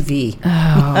on TV?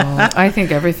 Oh, I think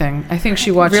everything. I think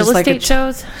she watches real like estate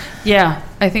shows. Yeah,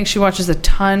 I think she watches a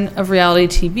ton of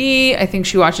reality TV. I think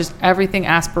she watches everything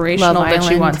aspirational Love that she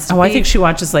Island. wants to Oh, I be. think she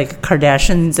watches like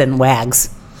Kardashians and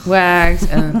Wags. Wags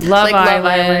and Love Like Island.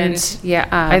 Love Island. Yeah.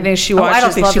 I think she watches I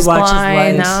don't think Love she is watches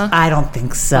Blind. Love. I don't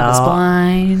think so. Love is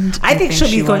Blind. I think she'll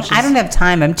be going, watches- I don't have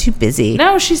time. I'm too busy.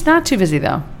 No, she's not too busy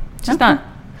though. She's not.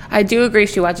 I do agree.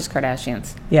 She watches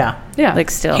Kardashians. Yeah. Yeah. Like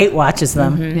still. Kate watches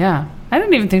them. Yeah. I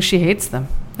don't even think she hates them.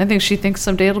 I think she thinks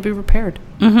someday it'll be repaired.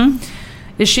 Mm-hmm.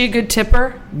 Is she a good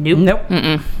tipper? Nope.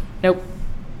 Nope.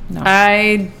 No.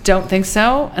 I don't think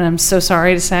so, and I'm so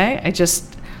sorry to say.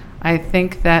 I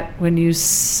think that when you,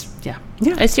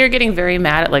 I see her getting very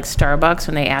mad at like Starbucks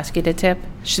when they ask you to tip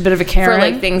she's a bit of a Karen. for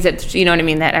like things that you know what I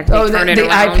mean. That actually turn it the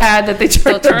around. iPad that they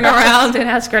They'll turn around. around and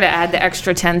ask her to add the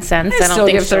extra 10 cents. I I don't still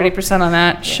think give she'll- 30% on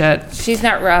that shit. She's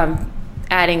not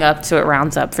adding up, so it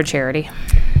rounds up for charity.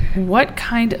 What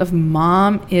kind of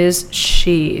mom is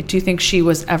she? Do you think she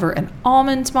was ever an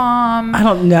almond mom? I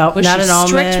don't know. Was Not she an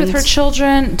strict almond. with her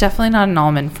children? Definitely not an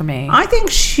almond for me. I think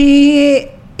she,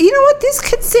 you know what? These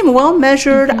kids seem well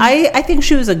measured. I think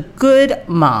she was a good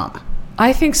mom.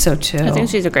 I think so too. I think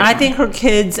she's a great I mom. think her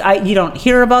kids, you don't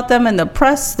hear about them in the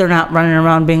press. They're not running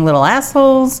around being little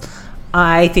assholes.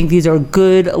 I think these are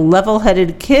good,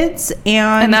 level-headed kids,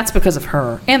 and that's because of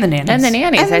her and the nannies. And the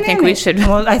nannies. and the I think we nannies. should.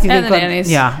 Well, I think And they've the got-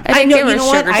 nannies. Yeah, I think know. they were You know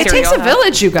what? sugar I It cereal. takes a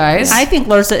village, you guys. I think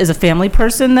Larsa is a family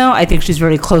person, though. I think she's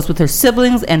very close with her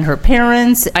siblings and her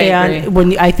parents. I and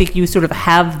agree. I think you sort of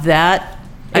have that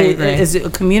I agree. as a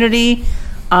community,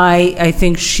 I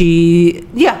think she,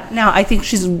 I think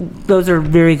those are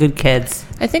very good kids.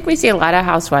 I think we see a lot of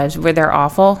housewives where they're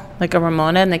awful, like a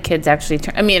Ramona, and the kids actually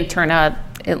turn out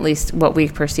at least what we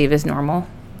perceive as normal.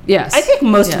 Yes. I think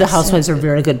most of the Yes. housewives are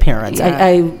very good parents. Yeah.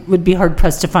 I would be hard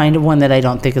pressed to find one that I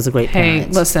don't think is a great Hey,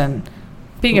 parent. listen,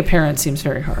 being a parent seems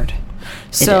very hard.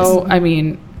 So, I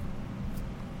mean,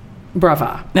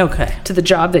 brava Okay. to the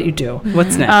job that you do.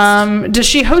 What's next? Does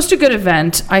she host a good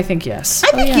event? I think yes.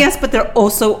 I think yes, but they're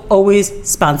also always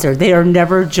sponsored. They are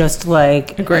never just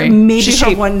like Agree. maybe She's her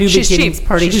cheap. one New She's Beginnings cheap.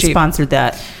 party She's who cheap. sponsored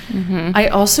that. I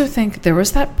also think there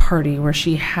was that party where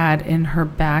she had in her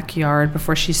backyard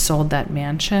before she sold that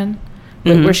mansion,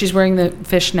 where she's wearing the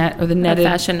fishnet or the netted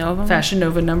Fashion Nova? Fashion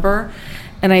Nova number.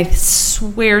 And I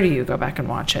swear to you, go back and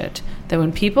watch it, that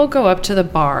when people go up to the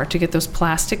bar to get those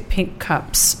plastic pink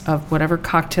cups of whatever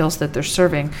cocktails that they're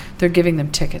serving, they're giving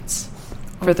them tickets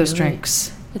for those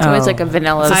drinks. It's always like a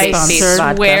vanilla I based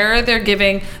vodka. swear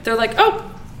they're like,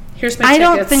 oh, here's my I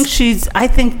tickets. don't think I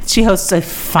think she hosts a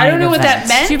fine I don't know what that event.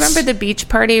 meant. Do you remember the beach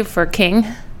party for King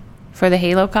for the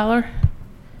Halo collar?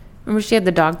 Remember she had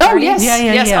the dog Oh, party? yes. Yeah,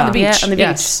 yeah, yes, yeah. on the beach. Yeah, on the beach.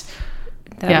 Yes.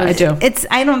 That Yeah, I was- do.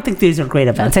 I don't think these are great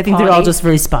events. I think they're all Party. just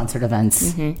very sponsored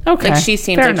events. Okay. Like she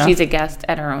seems fair like enough. she's a guest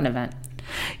at her own event.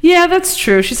 Yeah, that's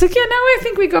true. She's like, yeah, now I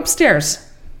think we go upstairs.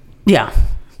 Yeah.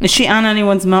 Is she on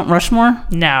anyone's Mount Rushmore?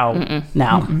 No.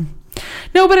 No.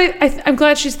 No, but I'm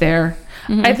glad she's there.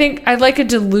 I think I like a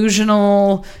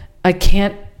delusional, I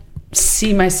can't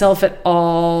see myself at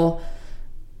all,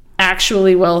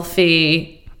 actually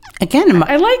wealthy. Again,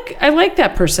 I like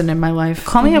that person in my life.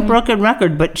 call me a broken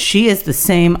record, but she is the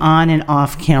same on and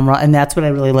off camera, and that's what I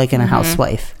really like in a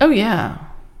housewife. Oh, yeah.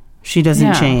 She doesn't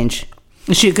Yeah. change.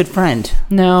 Is she a good friend?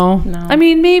 No. I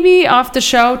mean, maybe off the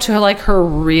show to like her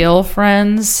real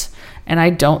friends. And I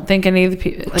don't think any of the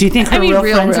people. Do you think her real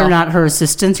friends are not her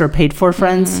assistants or paid for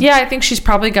friends? Yeah, I think she's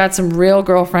probably got some real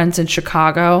girlfriends in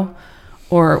Chicago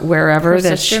or wherever Her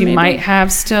that sister, she maybe? might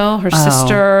have still. Her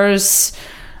sisters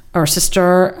or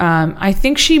sister. I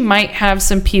think she might have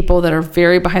some people that are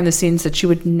very behind the scenes that she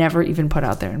would never even put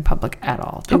out there in public at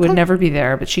all. They would never be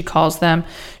there, but she calls them.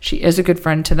 She is a good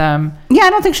friend to them. Yeah, I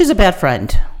don't think she's a bad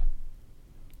friend.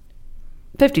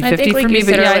 50-50 I think, like for me, you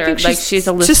but said yeah, I earlier, think like she's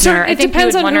a listener. I It think you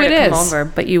depends would on want who her it to come is. over,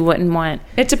 but you wouldn't want.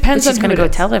 It depends on She's who going to it go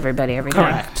is. tell everybody every day.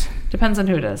 Correct. Depends on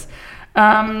who it is.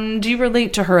 Do you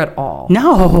relate to her at all?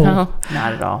 No. No,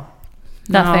 Not at all.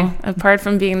 no. Nothing. Apart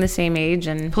from being the same age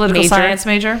and Political major. science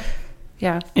major?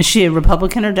 Yeah. Is she a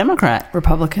Republican or Democrat?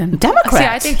 Republican. Democrat. See,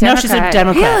 I think No, she's a Democrat.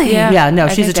 Democrat. Really? Yeah, no, I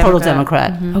she's a think total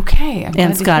Democrat. Democrat. Okay. I'm glad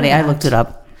And to Scotty, hear I that. looked it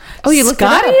up. Oh, you looked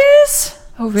Scotty it up? is?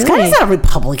 Oh, really? Scotty's not a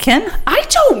Republican. I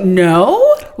don't know.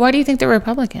 Why do you think they're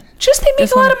Republican? Just they make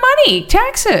Just a lot one- of money.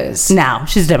 Taxes. No,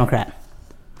 she's a Democrat.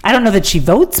 I don't know that she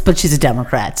votes, but she's a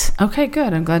Democrat. Okay,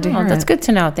 good. I'm glad to Oh, hear that's it. good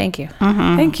to know. Thank you.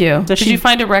 Thank you. Did she- you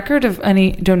find a record of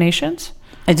any donations?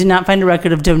 I did not find a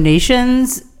record of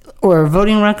donations or a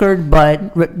voting record,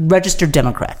 but registered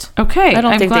Democrat. Okay. I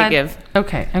don't I'm think glad, they give.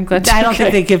 Okay. I'm glad to I don't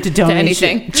think they give to donation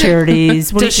anything.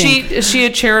 charities. What Does do you think? is she a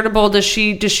charitable? Does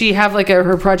she have like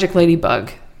her Project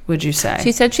Ladybug? Would you say?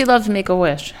 She said she loves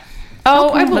Make-A-Wish. Oh,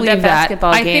 I But believe that that.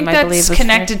 basketball I game, think I believe, that's was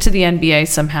connected to the NBA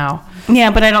somehow.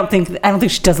 Yeah, but I don't think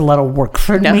she does a lot of work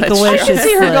for No, Make a that's Wish. true. I can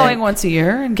see her going once a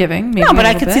year and giving. Maybe No, but a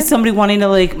I little could see bit. somebody wanting to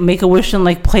like make a wish and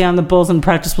like play on the Bulls and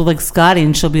practice with like Scotty,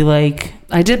 and she'll be like,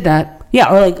 I did that.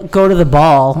 yeah, or like go to the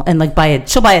ball and like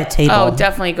she'll buy a table Oh,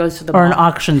 definitely goes to the or an ball.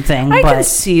 auction thing. I can But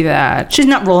see that. she's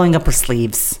not rolling up her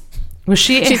sleeves. Was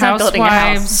she a She's not building a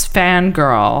Housewives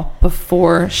fangirl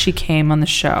before she came on the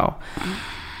show?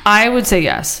 I would say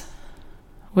yes.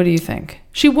 What do you think?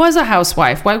 She was a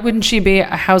housewife. Why wouldn't she be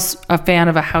a fan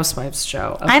of a Housewives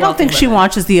show? of I don't wealthy think she women?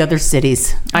 watches the other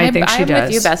cities. I think she I'm does.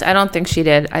 with you, Bess. I don't think she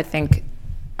did. I think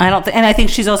And I think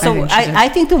she's also. I think she did. I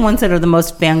think the ones that are the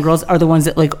most fangirls are the ones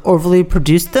that like overly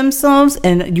produce themselves,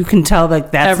 and you can tell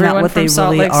like that's Everyone not what from they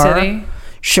Salt really Lake are. City?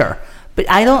 Sure, but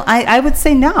I don't. I would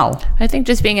say no. I think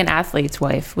just being an athlete's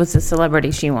wife was the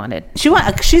celebrity she wanted. She's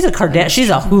a Kardashian. She's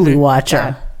a Hulu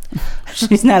watcher.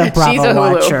 She's not a Bravo She's a Hulu.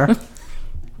 watcher.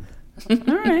 All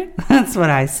right. That's what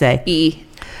I say. E.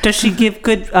 Does she give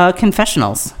good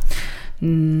confessionals?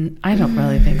 I don't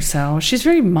really think so. She's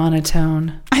very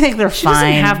monotone. I think they're She fine.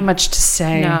 doesn't have much to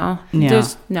say. No. Yeah.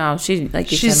 No, she,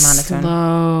 like you She's said, monotone.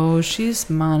 slow. She's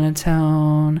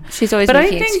monotone. She's always But I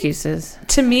making think- excuses.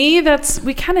 To me,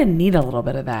 we kind of need a little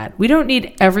bit of that. We don't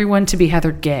need everyone to be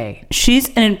Heather Gay. She's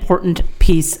an important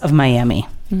piece of Miami.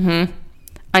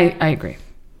 I agree.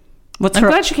 What's I'm her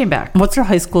glad she came back. What's her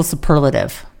high school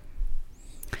superlative?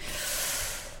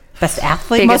 Best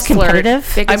athlete, most Biggest flirt.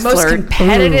 competitive, Biggest Most flirt.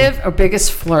 competitive or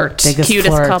biggest flirt? biggest Cutest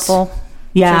flirt. couple.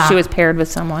 Yeah, So she was paired with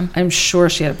someone. I'm sure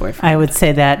she had a boyfriend. I would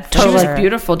say that. She Totally was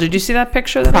beautiful. Did you see that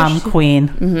picture? That prom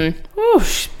queen. Ooh,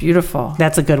 she's beautiful.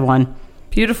 That's a good one.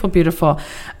 Beautiful, beautiful.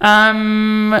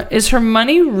 Is her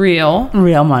money real?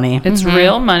 Real money. It's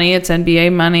real money. It's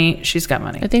NBA money. She's got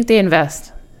money. I think they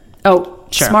invest. Oh,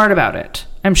 Sure. smart about it.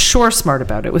 I'm sure smart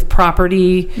about it with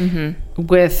property,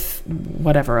 with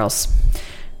whatever else.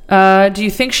 Do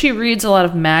you think she reads a lot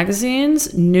of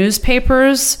magazines,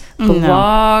 newspapers,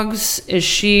 blogs? Is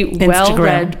she a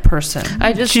well-read person?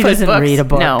 She doesn't read a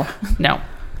book. No.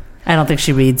 I don't think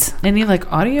she reads. Any like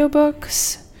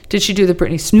audiobooks? Did she do the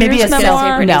Britney Spears Maybe a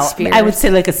memoir? I would say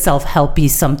like a self-helpy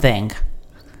something.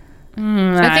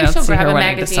 I think she'll grab a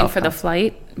magazine for the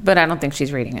flight, but I don't think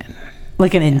she's reading it.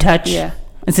 Like an In Touch? Yeah.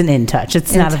 It's an In Touch.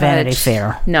 It's not a Vanity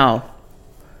Fair. No.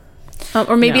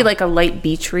 Or maybe like a light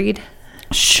beach read.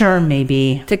 Sure,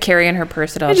 maybe. To carry in her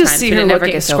purse at all I times. just see her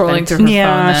scrolling through her phone.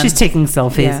 Yeah, she's taking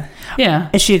selfies. Yeah.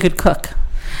 Is she a good cook?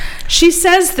 She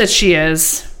says that she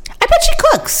is. I bet she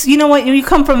cooks. You know what? You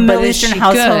come from a Middle Eastern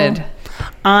household. Good?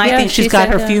 I think she's got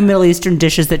her few Middle Eastern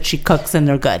dishes that she cooks, and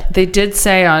they're good. They did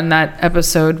say on that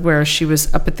episode where she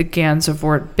was up at the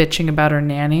Gansevoort bitching about her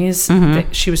nannies,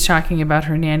 that she was talking about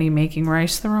her nanny making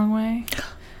rice the wrong way.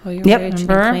 Oh, you're right.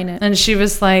 Remember? And she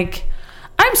was like,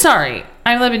 I'm sorry,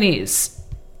 I'm Lebanese.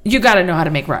 You got to know how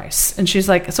to make rice. And she's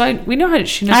like, we know how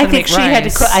she knows how to make rice. I think she had to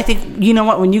cook. I think, you know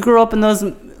what, when you grow up in those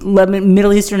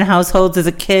Middle Eastern households as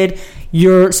a kid,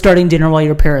 you're starting dinner while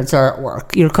your parents are at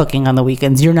work. You're cooking on the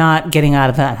weekends. You're not getting out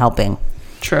of that helping.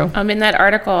 True. In that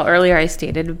article earlier I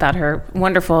stated about her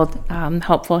wonderful,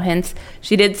 helpful hints,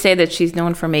 she did say that she's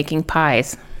known for making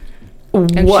pies.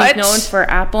 And she's known for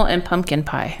apple and pumpkin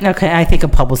pie. Okay, I think a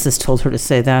publicist told her to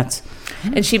say that.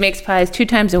 And she makes pies 2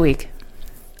 times a week.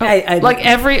 Like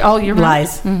all year round?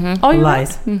 Lies. All year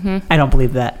lies. round? I don't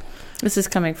believe that. This is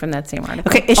coming from that same article.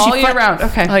 Okay, is she all year round?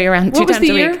 Okay. All year round. What 2 was times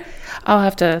the a year? week. I'll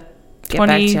have to get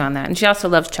back to you on that. And she also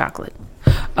loves chocolate.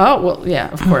 Oh, well,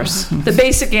 yeah, of course. The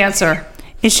basic answer.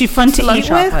 Is she fun to eat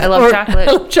with? I love chocolate.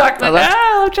 I love chocolate. I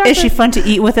love chocolate. Is she fun to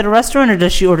eat with at a restaurant, or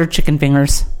does she order chicken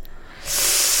fingers?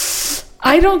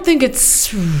 I don't think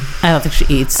it's... I don't think she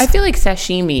eats. I feel like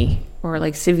sashimi or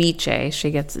like ceviche, she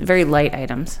gets very light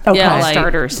items. Okay. Yeah,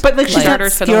 starters. But like she's not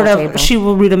scared of... She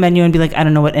will read a menu and be like, I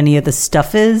don't know what any of the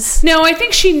stuff is. No, I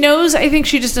think she knows. I think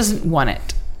she just doesn't want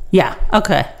it. Yeah,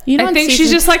 okay. I think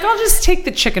she's just like, I'll just take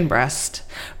the chicken breast.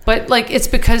 But like, it's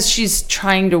because she's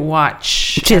trying to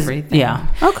watch everything. Yeah,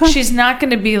 okay. She's not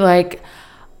going to be like,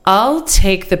 I'll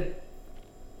take the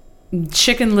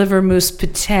chicken liver mousse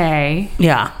pate.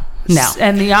 Yeah, no.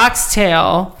 And the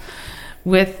oxtail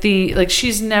with the, like,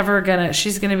 she's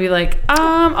gonna be like,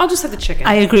 I'll just have the chicken.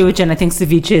 I agree with Jen. I think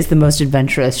ceviche is the most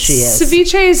adventurous she is.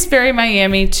 Ceviche is very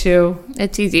Miami too.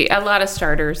 It's easy. A lot of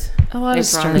starters.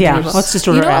 Yeah, let's just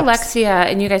order apps. Alexia,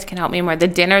 and you guys can help me more. The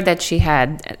dinner that she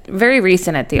had, very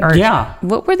recent at the art. Yeah.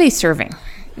 What were they serving?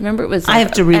 Remember, it was. I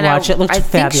have to rewatch it. It looked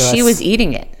fabulous. Think she was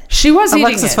eating it. She was eating it.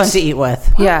 Alexa's fun to eat with.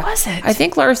 What was it? I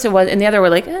think Larsa was, and the other were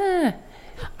like,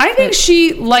 I think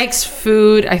she likes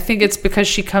food. I think it's because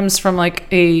she comes from like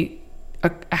a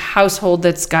household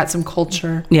that's got some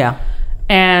culture. Yeah.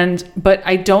 But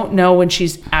I don't know when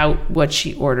she's out what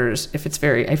she orders. I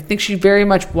think she very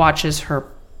much watches her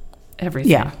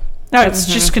everything. Yeah. No, it's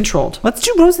just controlled. Let's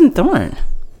do Rose and Thorn.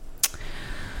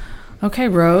 Okay,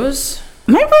 Rose.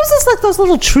 My Rose is like those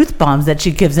little truth bombs that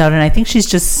she gives out, and I think she's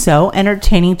just so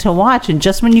entertaining to watch. And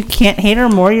just when you can't hate her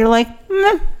more, you're like,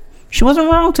 she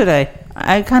wasn't wrong today.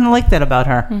 I kind of like that about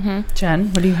her. Mm-hmm. Jen,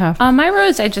 what do you have? My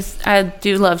Rose, I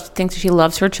do think she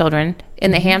loves her children.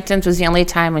 In the Hamptons was the only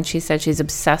time when she said she's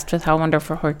obsessed with how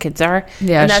wonderful her kids are.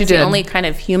 Yeah, and that's she did. The only kind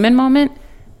of human moment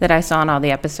that I saw in all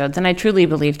the episodes. And I truly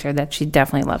believed her that she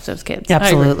definitely loves those kids.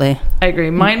 Absolutely. I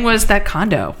agree. Mine was that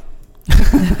condo.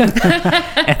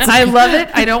 I love it.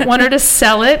 I don't want her to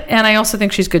sell it. And I also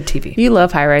think she's good TV. You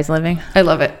love high-rise living. I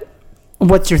love it.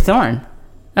 What's your thorn?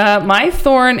 My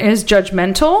thorn is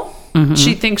judgmental. Mm-hmm.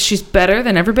 She thinks she's better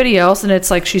than everybody else, and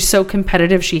it's like she's so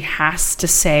competitive she has to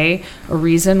say a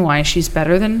reason why she's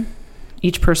better than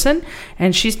each person,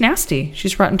 and she's nasty.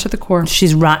 She's rotten to the core.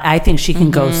 She's rotten. I think she can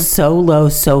go so low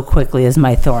so quickly as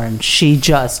my thorn. She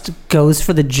just goes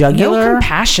for the jugular.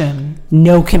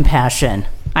 No compassion.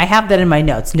 I have that in my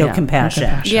notes. No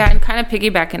compassion. Yeah, and kind of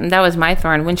piggybacking, that was my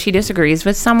thorn. When she disagrees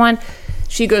with someone,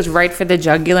 she goes right for the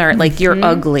jugular, like, you're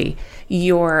ugly.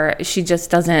 She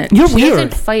just doesn't. You're she weird.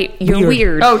 Doesn't fight. You're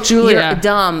weird. Oh, Julia. You're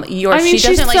dumb. She she's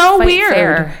doesn't like so fight weird.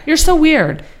 fair. You're so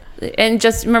weird. And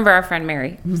just remember our friend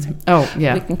Mary. Oh,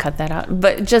 yeah. We can cut that out.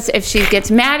 But just if she gets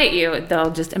mad at you,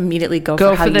 they'll just immediately go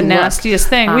for the nastiest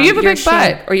thing. Well, you have a big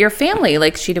butt. Or your family,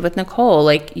 like she did with Nicole.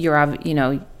 Like, you're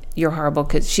horrible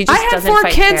because she just doesn't fight I had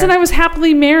 4 kids fair. and I was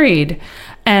happily married.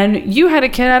 And you had a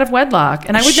kid out of wedlock.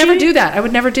 And I would never do that. I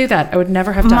would never do that. I would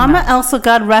never have done Mama that. Elsa,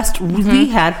 God rest, really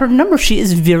had her number. She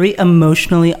is very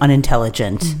emotionally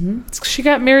unintelligent. She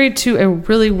got married to a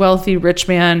really wealthy rich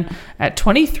man at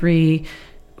 23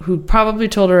 who probably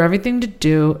told her everything to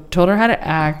do, told her how to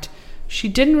act. She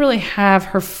didn't really have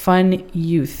her fun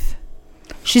youth.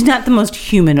 She's not the most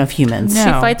human of humans. No. She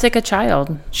fights like a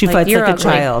child. She Like, fights "You're like ugly."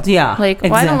 a child. Yeah. Like,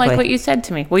 well, I don't like what you said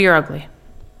to me. Well, you're ugly.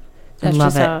 That's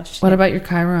love just it. how she- What about your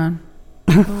Chiron?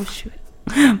 Oh, shoot.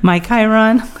 My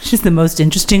Chiron, she's the most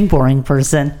interesting, boring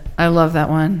person. I love that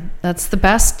one. That's the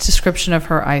best description of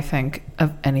her, I think,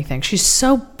 of anything. She's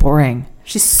so boring.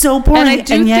 She's so boring. And I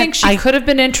do yet think she could have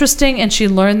been interesting, and she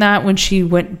learned that when she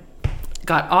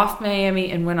got off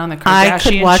Miami and went on the Kardashian I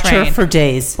could watch train. her for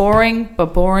days. Boring,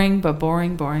 but boring, but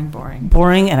boring, boring, boring.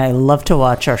 Boring, and I love to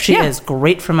watch her. She Yeah. is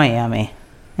great for Miami.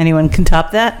 Anyone can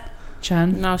top that?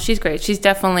 Jen? No, she's great. She's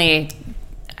definitely.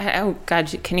 Oh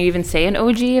God, can you even say an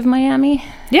OG of Miami?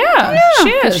 Yeah, she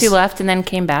is. She left and then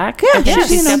came back. Yeah, I think she's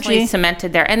she's an definitely OG.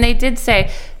 cemented there. And they did say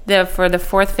for the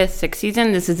 4th, 5th, 6th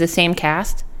season, this is the same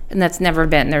cast, and that's never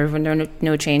been. There were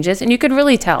no changes, and you could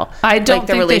really tell. I don't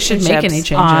think they should make any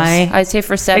changes. I'd say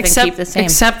for 7, keep the same.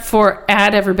 Except for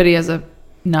add everybody as a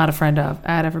not a friend of.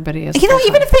 Add everybody as. Even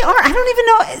if they are, I don't even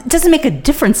know. It doesn't make a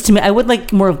difference to me. I would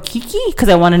like more of Kiki because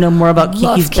I want to know more about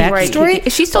Kiki's Kiki. Right, backstory. Kiki.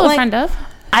 Is she still a friend of?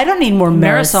 I don't need more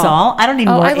Marisol. Marisol. I don't need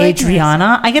Oh, more I like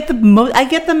Adriana. I get I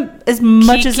get them as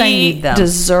much as I Kiki need them.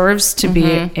 deserves to be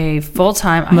a full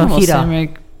time. I almost Mojito. say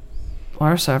make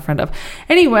Larsa a friend of.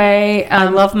 Anyway, I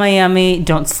love Miami.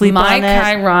 Don't sleep my on it.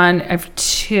 Chiron of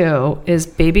 2 is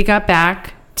baby got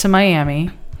back to Miami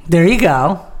There you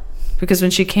go. because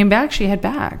when she came back, she had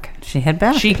back. She had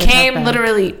back. She came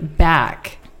literally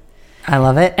back. I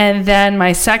love it. And then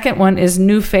my second one is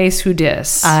New Face Who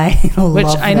Dis. I love Which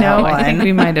I that know, one. I think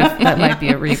we might have, that might be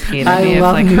a repeat. I may have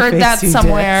love New heard Face that Who Dis.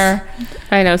 somewhere.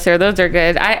 I know, Sarah. Those are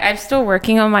good. I'm still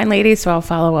working on mine, ladies, so I'll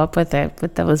follow up with it.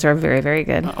 But those are very, very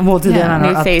good. We'll do that on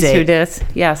New our face, update. who dis?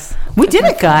 Yes. We did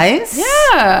it, guys.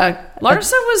 Yeah.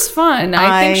 Larsa was fun.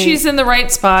 I think I- she's in the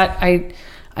right spot.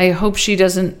 I hope she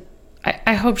doesn't.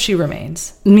 I hope she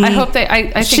remains. Me- I hope they.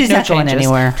 I think She's no not going changes.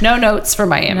 anywhere. No notes for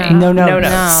Miami. No No,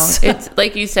 notes. it's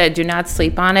like you said. Do not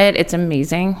sleep on it. It's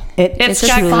amazing. It's It's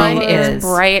got fun. color. It's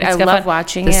bright. It's I got love fun.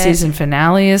 watching The it. season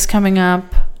finale is coming up.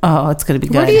 Oh, it's going to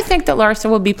be good. Where do you think that Larsa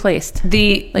will be placed?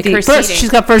 Like her First, seating? she's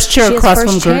got first chair She has across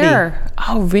first from Gertie. chair.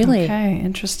 Oh, really? Okay,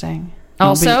 interesting.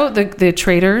 Also, the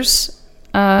Traders.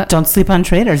 Don't sleep on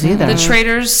traders either. The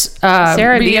Traders.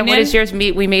 Sarah, reunion. what is yours?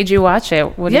 We made you watch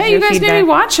it. What Yeah, is you your guys feedback? made me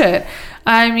watch it.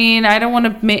 I mean, I don't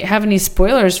want to have any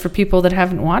spoilers for people that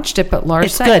haven't watched it, but It's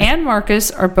Larsa good. and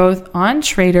Marcus are both on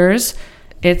Traders.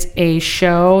 It's a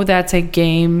show that's a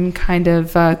game, kind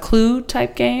of Clue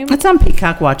type game. It's on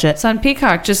Peacock. Watch it. It's on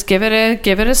Peacock. Just give it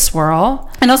a swirl.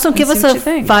 And also give see us what a you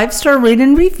think. 5-star rate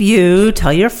and review.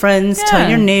 Tell your friends, Yeah. tell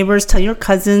your neighbors, tell your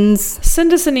cousins.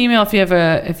 Send us an email if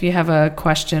you have a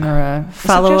question or a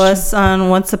Follow suggestion. us on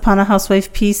Once Upon a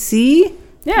Housewife PC.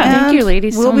 Yeah. Thank you, And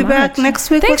ladies, We'll so be back much.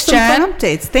 next week Thanks, with some Jen. fun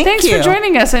updates. Thanks you for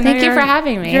joining us. I know Thank you for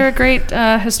having me. You're a great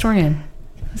historian.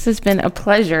 This has been a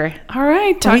pleasure. All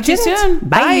right. Talk We to you did it. soon.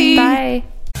 Bye. Bye.